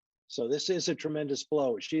journalist. So this is a tremendous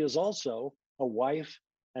blow. She is also a wife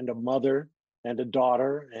and a mother and a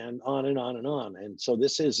daughter and on and on and on. And so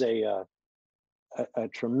this is a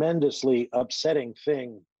tremendously upsetting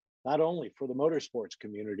thing, not only for the motorsports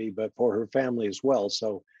community, but for her family as well.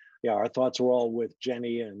 So yeah, our thoughts are all with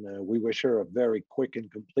Jenny, and we wish her a very quick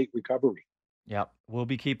and complete recovery. Yeah, we'll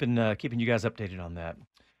be keeping you guys updated on that.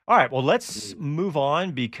 All right, well, let's move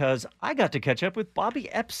on because I got to catch up with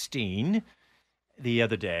Bobby Epstein the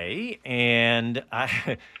other day, and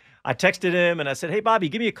I texted him and I said, "Hey, Bobby,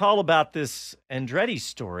 give me a call about this Andretti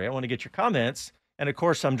story. I want to get your comments." And of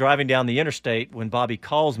course, I'm driving down the interstate when Bobby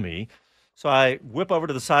calls me. So I whip over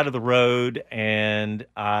to the side of the road and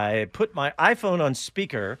I put my iPhone on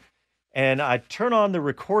speaker and I turn on the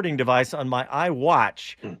recording device on my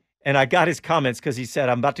iWatch. And I got his comments because he said,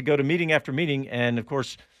 I'm about to go to meeting after meeting. And of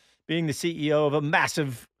course, being the CEO of a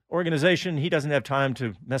massive organization, he doesn't have time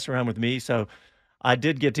to mess around with me. So I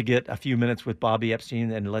did get a few minutes with Bobby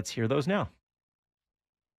Epstein, and let's hear those now.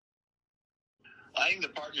 I think the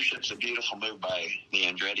partnership's a beautiful move by the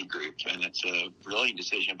Andretti Group, and it's a brilliant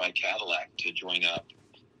decision by Cadillac to join up.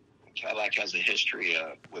 Cadillac has a history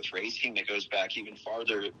with racing that goes back even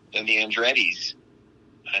farther than the Andrettis.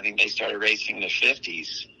 I think they started racing in the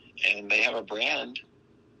 50s, and they have a brand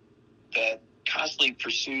that constantly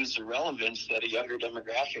pursues the relevance that a younger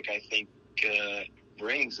demographic, I think,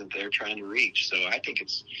 brings that they're trying to reach. So I think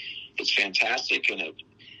it's fantastic, and it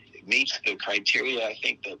meets the criteria, I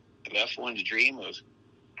think, that F1's dream of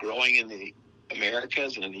growing in the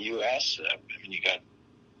Americas and in the U.S. I mean,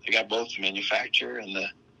 you got both the manufacturer and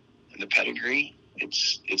the pedigree.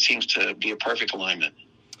 It seems to be a perfect alignment.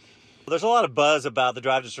 Well, there's a lot of buzz about the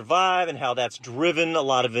Drive to Survive and how that's driven a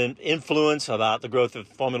lot of influence about the growth of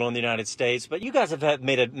Formula 1 in the United States. But you guys have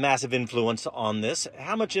made a massive influence on this.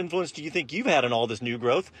 How much influence do you think you've had on all this new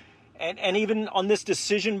growth and even on this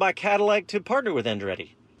decision by Cadillac to partner with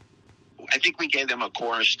Andretti? I think we gave them a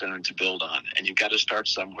cornerstone to build on, and you've got to start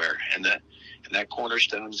somewhere. And that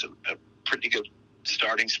cornerstone's a pretty good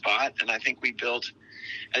starting spot. And I think we built,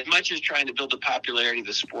 as much as trying to build the popularity of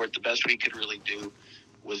the sport, the best we could really do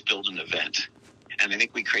was build an event. And I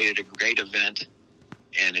think we created a great event,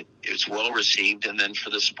 and it's well received. And then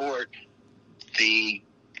for the sport, the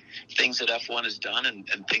things that F1 has done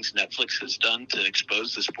and things Netflix has done to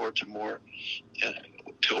expose the sport to more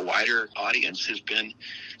to a wider audience has been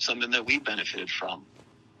something that we benefited from.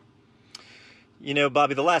 You know,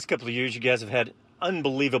 Bobby, the last couple of years, you guys have had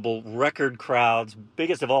unbelievable record crowds,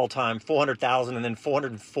 biggest of all time, 400,000 and then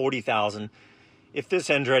 440,000. If this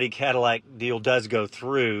Andretti Cadillac deal does go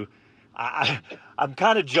through, I'm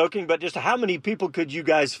kind of joking, but just how many people could you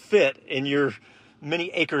guys fit in your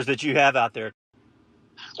many acres that you have out there?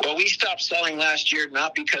 Well, we stopped selling last year,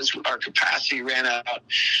 not because our capacity ran out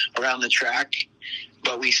around the track,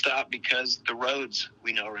 but we stopped because the roads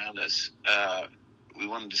we know around us, we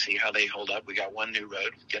wanted to see how they hold up. We got one new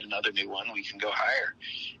road, get another new one, we can go higher.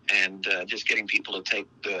 And just getting people to take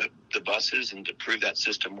the buses and to prove that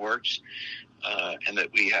system works, and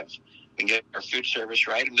that we can get our food service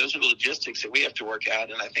right. And those are the logistics that we have to work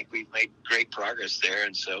out. And I think we've made great progress there.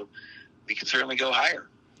 And so we can certainly go higher.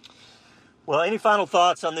 Well, any final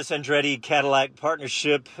thoughts on this Andretti Cadillac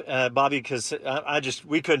partnership, Bobby? Because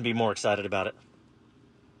we couldn't be more excited about it.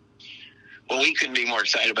 Well, we couldn't be more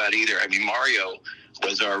excited about it either. I mean, Mario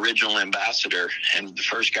was our original ambassador and the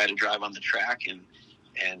first guy to drive on the track,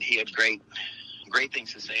 and he had great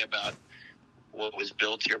things to say about what was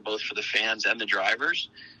built here, both for the fans and the drivers.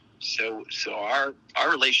 So our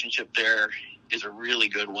relationship there is a really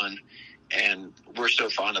good one, and we're so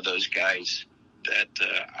fond of those guys that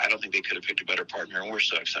I don't think they could have picked a better partner, and we're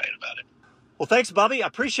so excited about it. Well, thanks, Bobby. I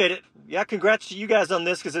appreciate it. Yeah, congrats to you guys on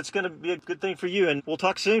this because it's going to be a good thing for you, and we'll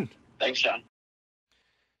talk soon. Thanks, Sean.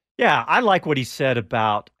 Yeah, I like what he said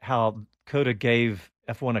about how COTA gave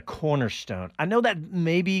F1 a cornerstone. I know that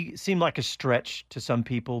maybe seemed like a stretch to some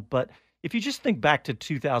people, but if you just think back to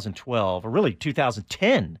 2012, or really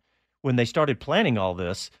 2010, when they started planning all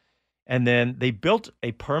this, and then they built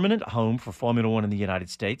a permanent home for Formula One in the United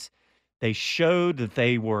States. They showed that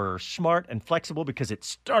they were smart and flexible because it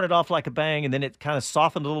started off like a bang, and then it kind of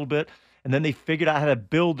softened a little bit, and then they figured out how to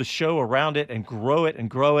build the show around it and grow it.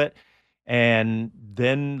 And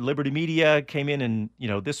then Liberty Media came in and,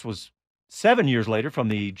 this was 7 years later from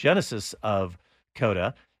the genesis of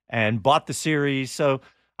COTA and bought the series. So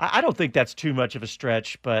I don't think that's too much of a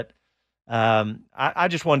stretch, but I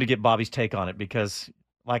just wanted to get Bobby's take on it because,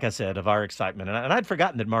 like I said, of our excitement. And I'd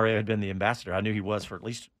forgotten that Mario had been the ambassador. I knew he was for at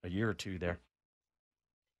least a year or two there.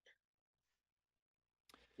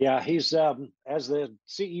 Yeah, he's as the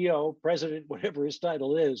CEO, president, whatever his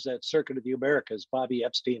title is at Circuit of the Americas, Bobby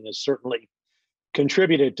Epstein has certainly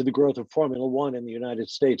contributed to the growth of Formula One in the United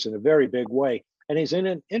States in a very big way. And he's in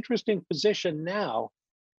an interesting position now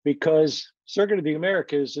because Circuit of the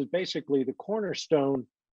Americas is basically the cornerstone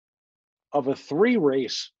of a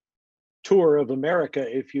 3-race tour of America,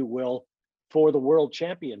 if you will, for the World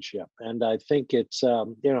Championship. And I think it's,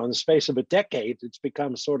 in the space of a decade, it's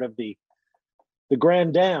become sort of the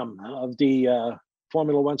grand dam of the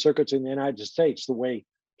Formula One circuits in the United States, the way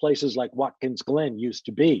places like Watkins Glen used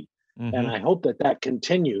to be. Mm-hmm. And I hope that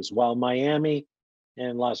continues while Miami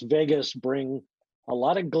and Las Vegas bring a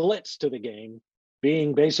lot of glitz to the game,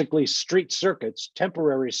 being basically street circuits,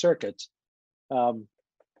 temporary circuits.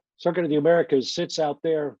 Circuit of the Americas sits out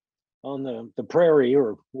there on the prairie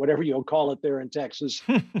or whatever you'll call it there in Texas.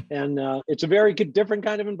 And it's a very different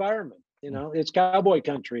kind of environment. It's cowboy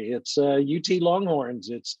country. It's UT Longhorns.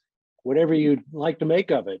 It's whatever you'd like to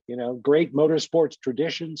make of it. Great motorsports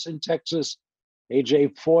traditions in Texas.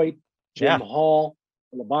 AJ Foyt, Jim Hall,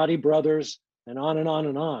 the Body Brothers, and on and on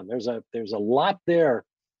and on. There's a lot there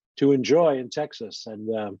to enjoy in Texas.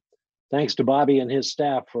 And thanks to Bobby and his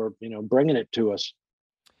staff for, bringing it to us.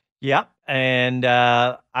 Yeah. And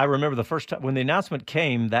I remember the first time when the announcement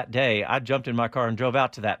came that day, I jumped in my car and drove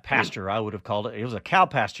out to that pasture. I would have called it. It was a cow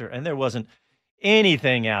pasture, and there wasn't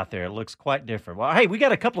anything out there. It looks quite different. Well, hey, we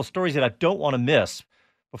got a couple of stories that I don't want to miss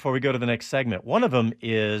before we go to the next segment. One of them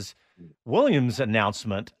is Williams'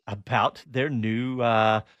 announcement about their new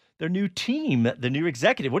team, the new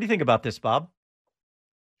executive. What do you think about this, Bob?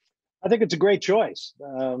 I think it's a great choice.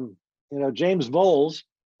 James Voles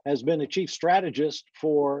has been a chief strategist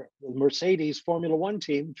for the Mercedes Formula One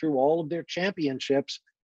team through all of their championships.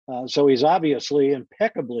 So he's obviously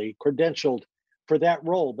impeccably credentialed for that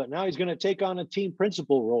role, but now he's going to take on a team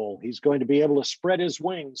principal role. He's going to be able to spread his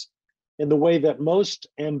wings in the way that most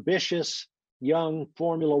ambitious young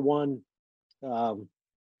Formula One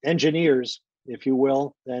engineers, if you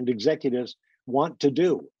will, and executives want to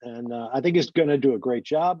do. And I think he's going to do a great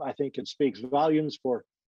job. I think it speaks volumes for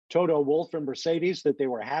Toto Wolff and Mercedes that they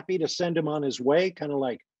were happy to send him on his way, kind of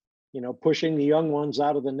like, pushing the young ones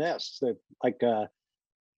out of the nest. That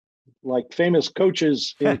like famous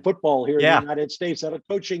coaches in football here in the United States at a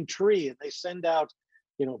coaching tree, and they send out,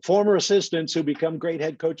 former assistants who become great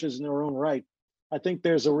head coaches in their own right. I think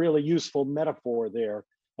there's a really useful metaphor there.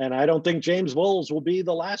 And I don't think James Voles will be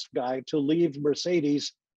the last guy to leave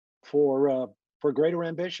Mercedes for greater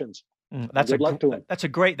ambitions. That's a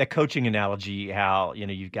great coaching analogy. How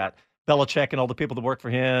you've got Belichick and all the people that work for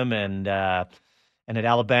him, and at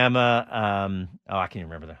Alabama. I can't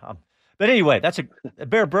remember that. But anyway, that's a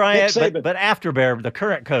Bear Bryant, but after Bear, the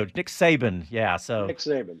current coach, Nick Saban. Yeah, so Nick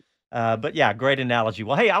Saban. But yeah, great analogy.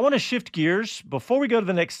 Well, hey, I want to shift gears before we go to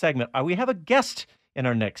the next segment. We have a guest in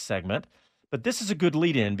our next segment, but this is a good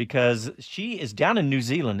lead-in because she is down in New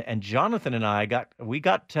Zealand, and Jonathan and I we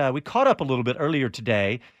caught up a little bit earlier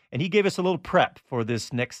today. And he gave us a little prep for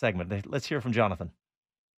this next segment. Let's hear from Jonathan.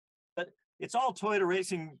 But it's all Toyota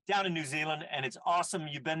racing down in New Zealand, and it's awesome.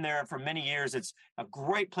 You've been there for many years. It's a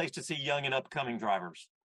great place to see young and upcoming drivers.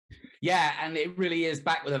 Yeah, and it really is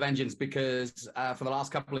back with a vengeance because for the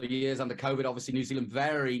last couple of years under COVID, obviously New Zealand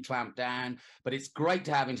very clamped down, but it's great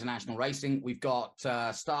to have international racing. We've got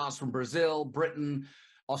stars from Brazil, Britain,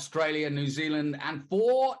 Australia, New Zealand, and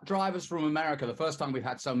 4 drivers from America. The first time we've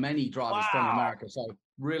had so many drivers from America. So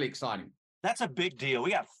really exciting. That's a big deal.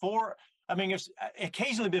 We got 4. I mean, it's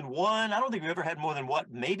occasionally been 1. I don't think we've ever had more than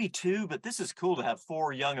maybe 2, but this is cool to have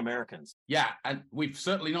 4 young Americans. Yeah, and we've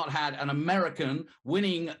certainly not had an American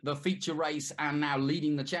winning the feature race and now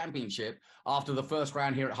leading the championship after the first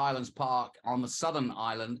round here at Highlands Park on the Southern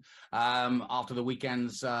Island after the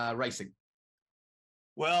weekend's racing.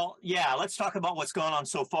 Well, yeah, let's talk about what's gone on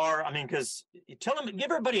so far. I mean, because give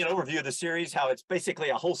everybody an overview of the series, how it's basically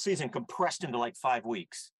a whole season compressed into like 5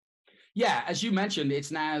 weeks. Yeah, as you mentioned,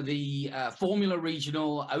 it's now the Formula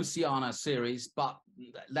Regional Oceania Series, but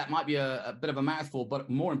that might be a bit of a mouthful, but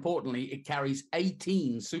more importantly, it carries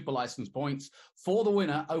 18 super license points for the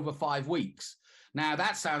winner over 5 weeks. Now,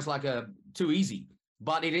 that sounds like too easy,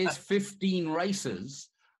 but it is 15 races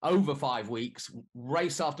over 5 weeks,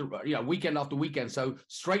 race after, weekend after weekend. So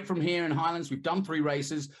straight from here in Highlands, we've done 3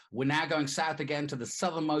 races. We're now going south again to the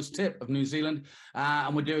southernmost tip of New Zealand,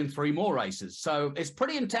 and we're doing 3 more races. So it's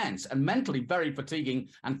pretty intense and mentally very fatiguing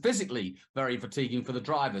and physically very fatiguing for the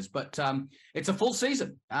drivers. But it's a full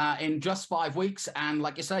season in just 5 weeks. And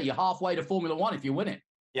like you say, you're halfway to Formula One if you win it.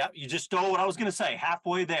 Yeah, you just stole what I was going to say,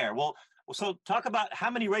 halfway there. Well, so talk about how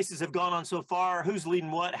many races have gone on so far, who's leading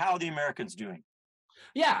what, how are the Americans doing?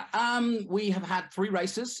 Yeah, we have had 3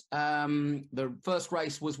 races. The first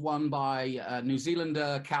race was won by New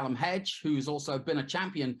Zealander Callum Hedge, who's also been a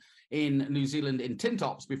champion in New Zealand in tin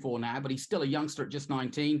tops before now, but he's still a youngster at just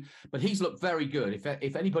 19. But he's looked very good.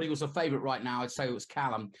 If anybody was a favorite right now, I'd say it was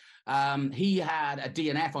Callum. He had a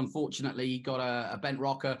DNF, unfortunately. He got a bent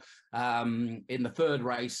rocker in the 3rd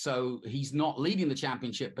race, so he's not leading the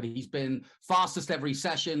championship, but he's been fastest every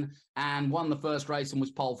session and won the first race and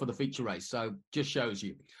was pole for the feature race. So just shows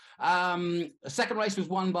you. The second race was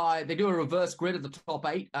won by, they do a reverse grid of the top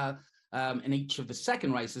 8 in each of the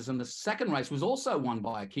second races. And the second race was also won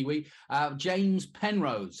by a Kiwi, James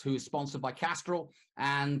Penrose, who is sponsored by Castrol.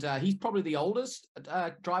 And he's probably the oldest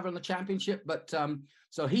driver in the championship, but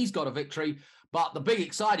so he's got a victory. But the big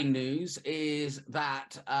exciting news is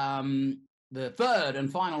that the third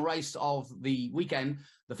and final race of the weekend,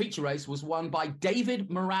 the feature race, was won by David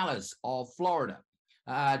Morales of Florida.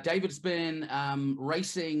 David's been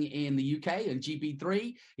racing in the UK in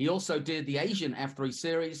GP3. He also did the Asian F3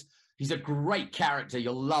 series. He's a great character.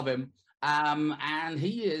 You'll love him. And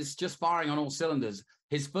he is just firing on all cylinders.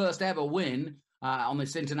 His first ever win on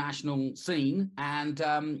this international scene. And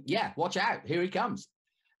yeah, watch out. Here he comes.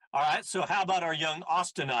 All right. So how about our young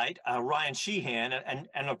Austinite, Ryan Sheehan,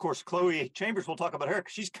 and of course, Chloe Chambers. We'll talk about her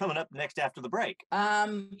because she's coming up next after the break.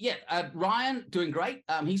 Ryan doing great.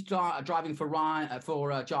 He's driving for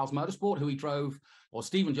Giles Motorsport, who he drove, or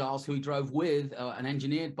Stephen Giles, who he drove with and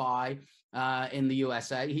engineered by in the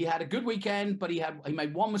USA. He had a good weekend, but he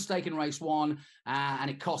made one mistake in race 1,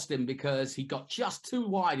 and it cost him because he got just too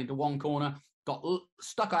wide into one corner, got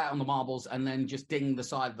stuck out on the marbles, and then just dinged the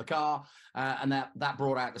side of the car, and that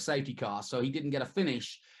brought out the safety car. So he didn't get a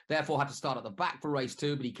finish, therefore had to start at the back for race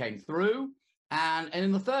 2, but he came through. And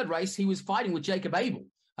in the third race, he was fighting with Jacob Abel,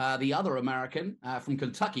 the other American from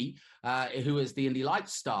Kentucky, who is the Indy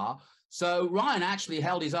Lights star. So Ryan actually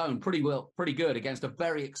held his own pretty good against a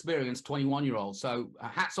very experienced 21-year-old. So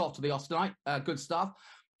hats off to the Austinite, good stuff.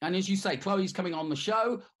 And as you say, Chloe's coming on the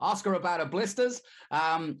show. Ask her about her blisters.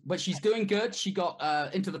 But she's doing good. She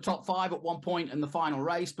got into the top 5 at one point in the final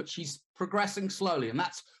race, but she's progressing slowly. And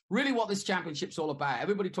that's really what this championship's all about.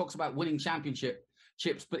 Everybody talks about winning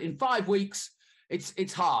championships, but in 5 weeks,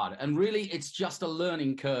 it's hard. And really, it's just a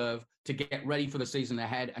learning curve to get ready for the season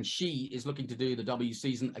ahead. And she is looking to do the W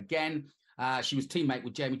season again. She was teammate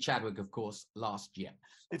with Jamie Chadwick, of course, last year.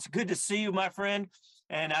 It's good to see you, my friend.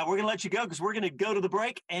 And we're going to let you go because we're going to go to the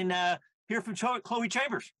break and hear from Chloe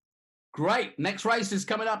Chambers. Great. Next race is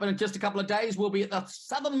coming up in just a couple of days. We'll be at the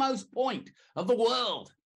southernmost point of the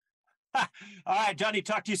world. All right, Johnny,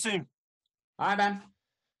 talk to you soon. All right, man.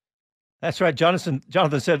 That's right. Jonathan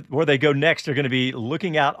said where they go next, they're going to be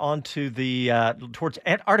looking out onto the towards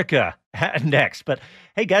Antarctica next. But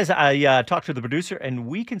hey, guys, I talked to the producer, and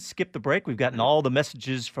we can skip the break. We've gotten all the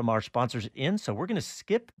messages from our sponsors in, so we're going to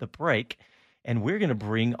skip the break, and we're going to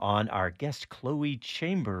bring on our guest, Chloe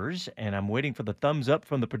Chambers. And I'm waiting for the thumbs up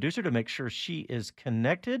from the producer to make sure she is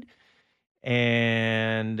connected.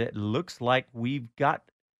 And it looks like we've got.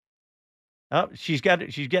 Oh, she's got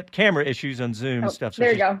camera issues on Zoom and stuff. So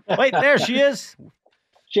there you go. Wait, there she is.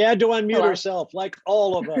 She had to unmute herself, like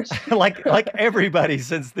all of us. like everybody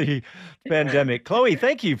since the pandemic. Chloe,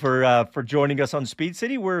 thank you for joining us on Speed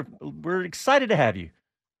City. We're excited to have you.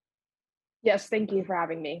 Yes, thank you for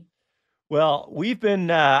having me. Well,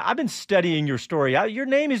 I've been studying your story. Your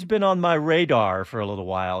name has been on my radar for a little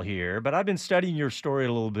while here, but I've been studying your story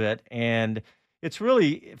a little bit, and it's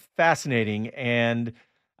really fascinating. And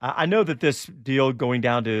I know that this deal going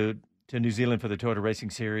down to New Zealand for the Toyota Racing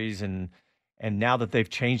Series, and now that they've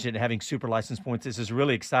changed it and having super license points, this is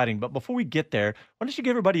really exciting. But before we get there, why don't you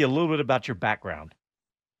give everybody a little bit about your background?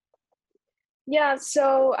 Yeah,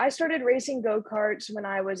 so I started racing go-karts when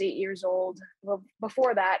I was 8 years old. Well,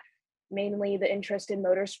 before that, mainly the interest in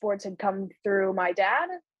motorsports had come through my dad,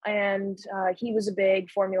 and he was a big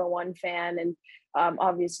Formula One fan, and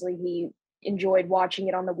obviously he enjoyed watching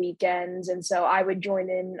it on the weekends, and so I would join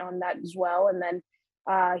in on that as well. And then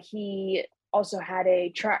he also had a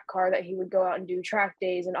track car that he would go out and do track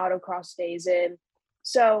days and autocross days in,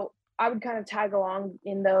 so I would kind of tag along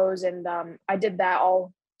in those, and I did that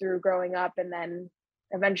all through growing up. And then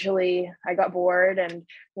eventually I got bored and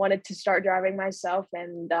wanted to start driving myself.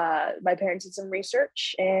 And my parents did some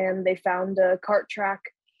research and they found a kart track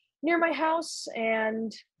near my house.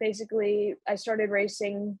 And basically I started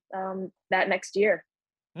racing that next year.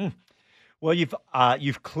 Well,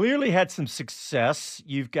 you've clearly had some success.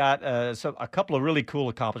 You've got a couple of really cool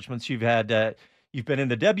accomplishments. You've been in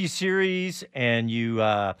the W Series, and you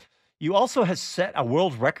also has set a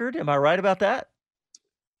world record. Am I right about that?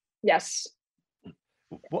 Yes.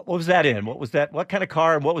 What was that in? What was that? What kind of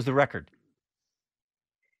car, and what was the record?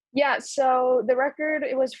 Yeah, so the record,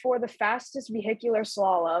 it was for the fastest vehicular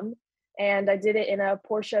slalom, and I did it in a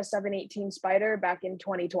Porsche 718 Spider back in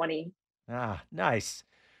 2020. Ah, nice.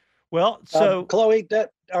 Well, so Chloe,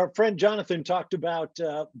 our friend Jonathan talked about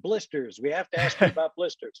blisters. We have to ask you about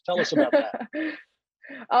blisters. Tell us about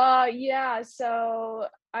that. Yeah, so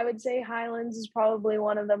I would say Highlands is probably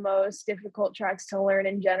one of the most difficult tracks to learn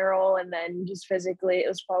in general. And then just physically, it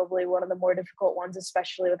was probably one of the more difficult ones,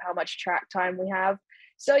 especially with how much track time we have.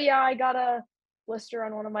 So yeah, I got a blister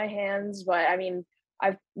on one of my hands, but I mean,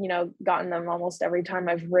 I've, gotten them almost every time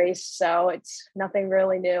I've raced. So it's nothing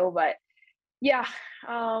really new, but yeah,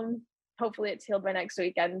 hopefully it's healed by next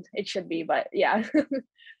weekend. It should be, but yeah.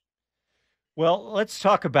 Well, let's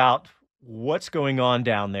talk about what's going on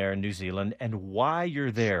down there in New Zealand and why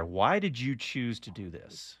you're there. Why did you choose to do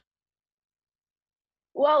this?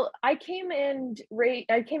 Well, I came and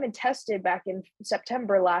tested back in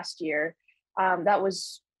September last year. That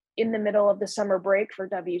was in the middle of the summer break for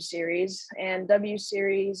W Series, and W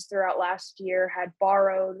Series throughout last year had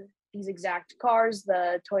borrowed these exact cars,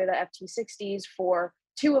 the Toyota FT60s, for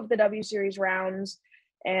 2 of the W Series rounds.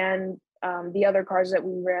 And the other cars that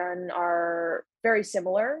we ran are very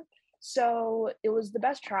similar. So it was the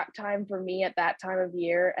best track time for me at that time of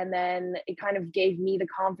year. And then it kind of gave me the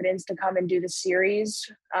confidence to come and do the series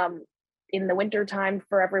in the winter time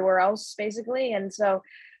for everywhere else, basically. And so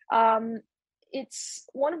it's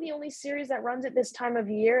one of the only series that runs at this time of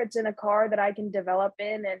year. It's in a car that I can develop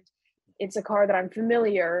in, and it's a car that I'm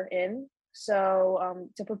familiar in. So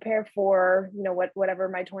to prepare for, whatever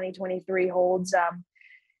my 2023 holds,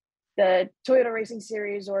 the Toyota Racing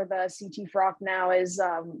Series, or the CT Frock now, is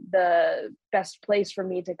the best place for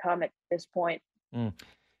me to come at this point.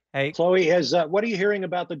 Hey, Chloe, what are you hearing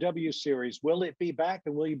about the W Series? Will it be back,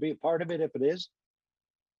 and will you be a part of it if it is?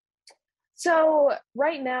 So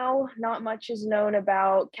right now, not much is known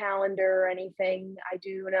about calendar or anything. I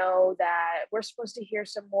do know that we're supposed to hear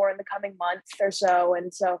some more in the coming month or so.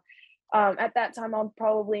 And so at that time, I'll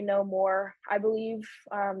probably know more. I believe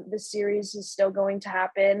the series is still going to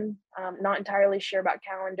happen. Not entirely sure about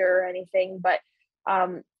calendar or anything, but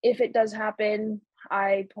if it does happen,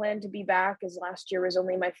 I plan to be back, as last year was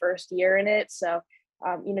only my first year in it. So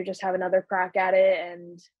just have another crack at it.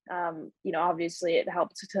 And, obviously it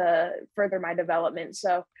helped to further my development.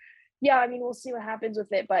 So yeah, I mean, we'll see what happens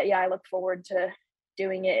with it, but yeah, I look forward to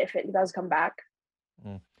doing it if it does come back.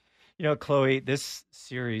 Chloe, this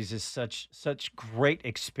series is such great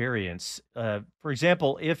experience. For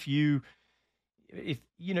example, if you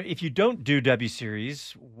don't do W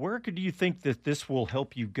Series, where do you think that this will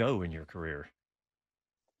help you go in your career?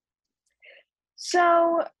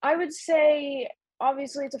 So I would say,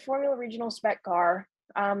 obviously, it's a Formula Regional spec car.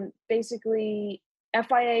 Basically,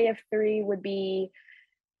 FIA F3 would be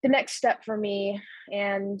the next step for me,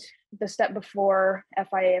 and the step before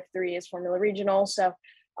FIA F3 is Formula Regional. So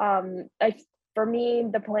for me,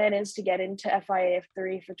 the plan is to get into FIA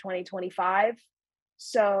F3 for 2025.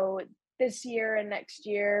 So this year and next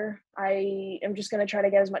year, I am just going to try to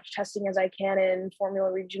get as much testing as I can in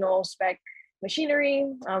Formula Regional spec machinery,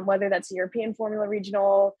 whether that's European Formula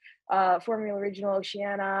Regional, Formula Regional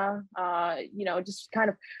Oceania, just kind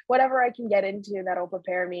of whatever I can get into that'll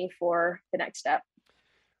prepare me for the next step.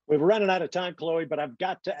 We're running out of time, Chloe, but I've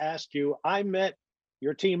got to ask you, I met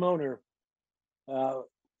your team owner,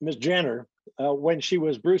 Ms. Jenner, when she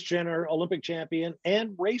was Bruce Jenner, Olympic champion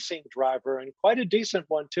and racing driver, and quite a decent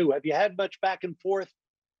one too. Have you had much back and forth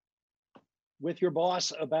with your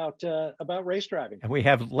boss about race driving? And we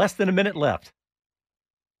have less than a minute left.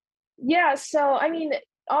 Yeah, so I mean,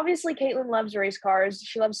 obviously Caitlin loves race cars.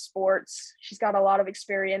 She loves sports. She's got a lot of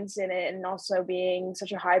experience in it, and also being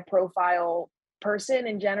such a high profile person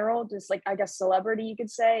in general, just like, I guess, celebrity, you could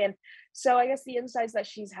say. And so I guess the insights that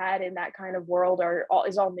she's had in that kind of world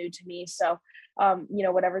is all new to me. So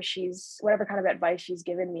whatever kind of advice she's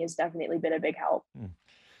given me has definitely been a big help.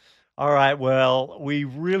 All right. Well, we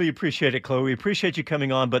really appreciate it, Chloe. We appreciate you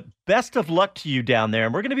coming on, but best of luck to you down there.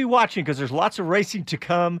 And we're going to be watching because there's lots of racing to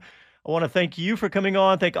come. I want to thank you for coming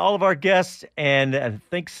on. Thank all of our guests, and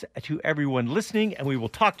thanks to everyone listening. And we will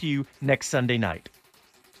talk to you next Sunday night.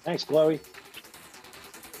 Thanks, Chloe.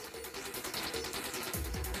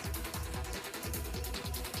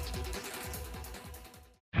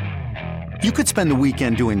 You could spend the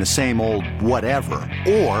weekend doing the same old whatever,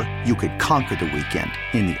 or you could conquer the weekend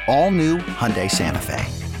in the all-new Hyundai Santa Fe.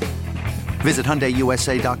 Visit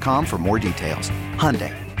HyundaiUSA.com for more details.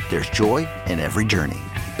 Hyundai, there's joy in every journey.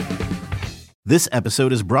 This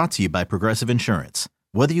episode is brought to you by Progressive Insurance.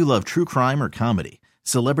 Whether you love true crime or comedy,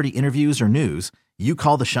 celebrity interviews or news, you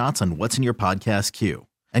call the shots on what's in your podcast queue.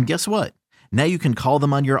 And guess what? Now you can call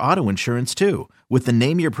them on your auto insurance too with the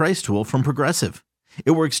Name Your Price tool from Progressive.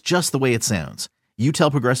 It works just the way it sounds. You tell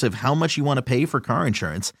Progressive how much you want to pay for car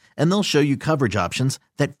insurance, and they'll show you coverage options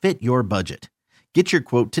that fit your budget. Get your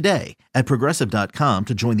quote today at Progressive.com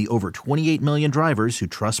to join the over 28 million drivers who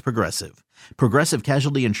trust Progressive. Progressive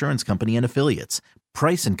Casualty Insurance Company and Affiliates.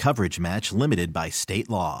 Price and coverage match limited by state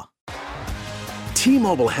law.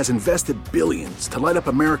 T-Mobile has invested billions to light up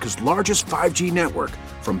America's largest 5G network,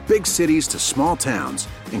 from big cities to small towns,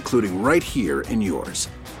 including right here in yours.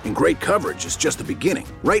 And great coverage is just the beginning.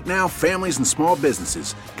 Right now, families and small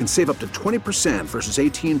businesses can save up to 20% versus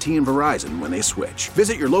AT&T and Verizon when they switch.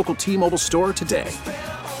 Visit your local T-Mobile store today.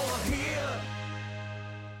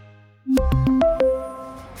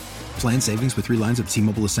 Plan savings with 3 lines of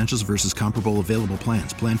T-Mobile Essentials versus comparable available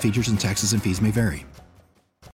plans. Plan features and taxes and fees may vary.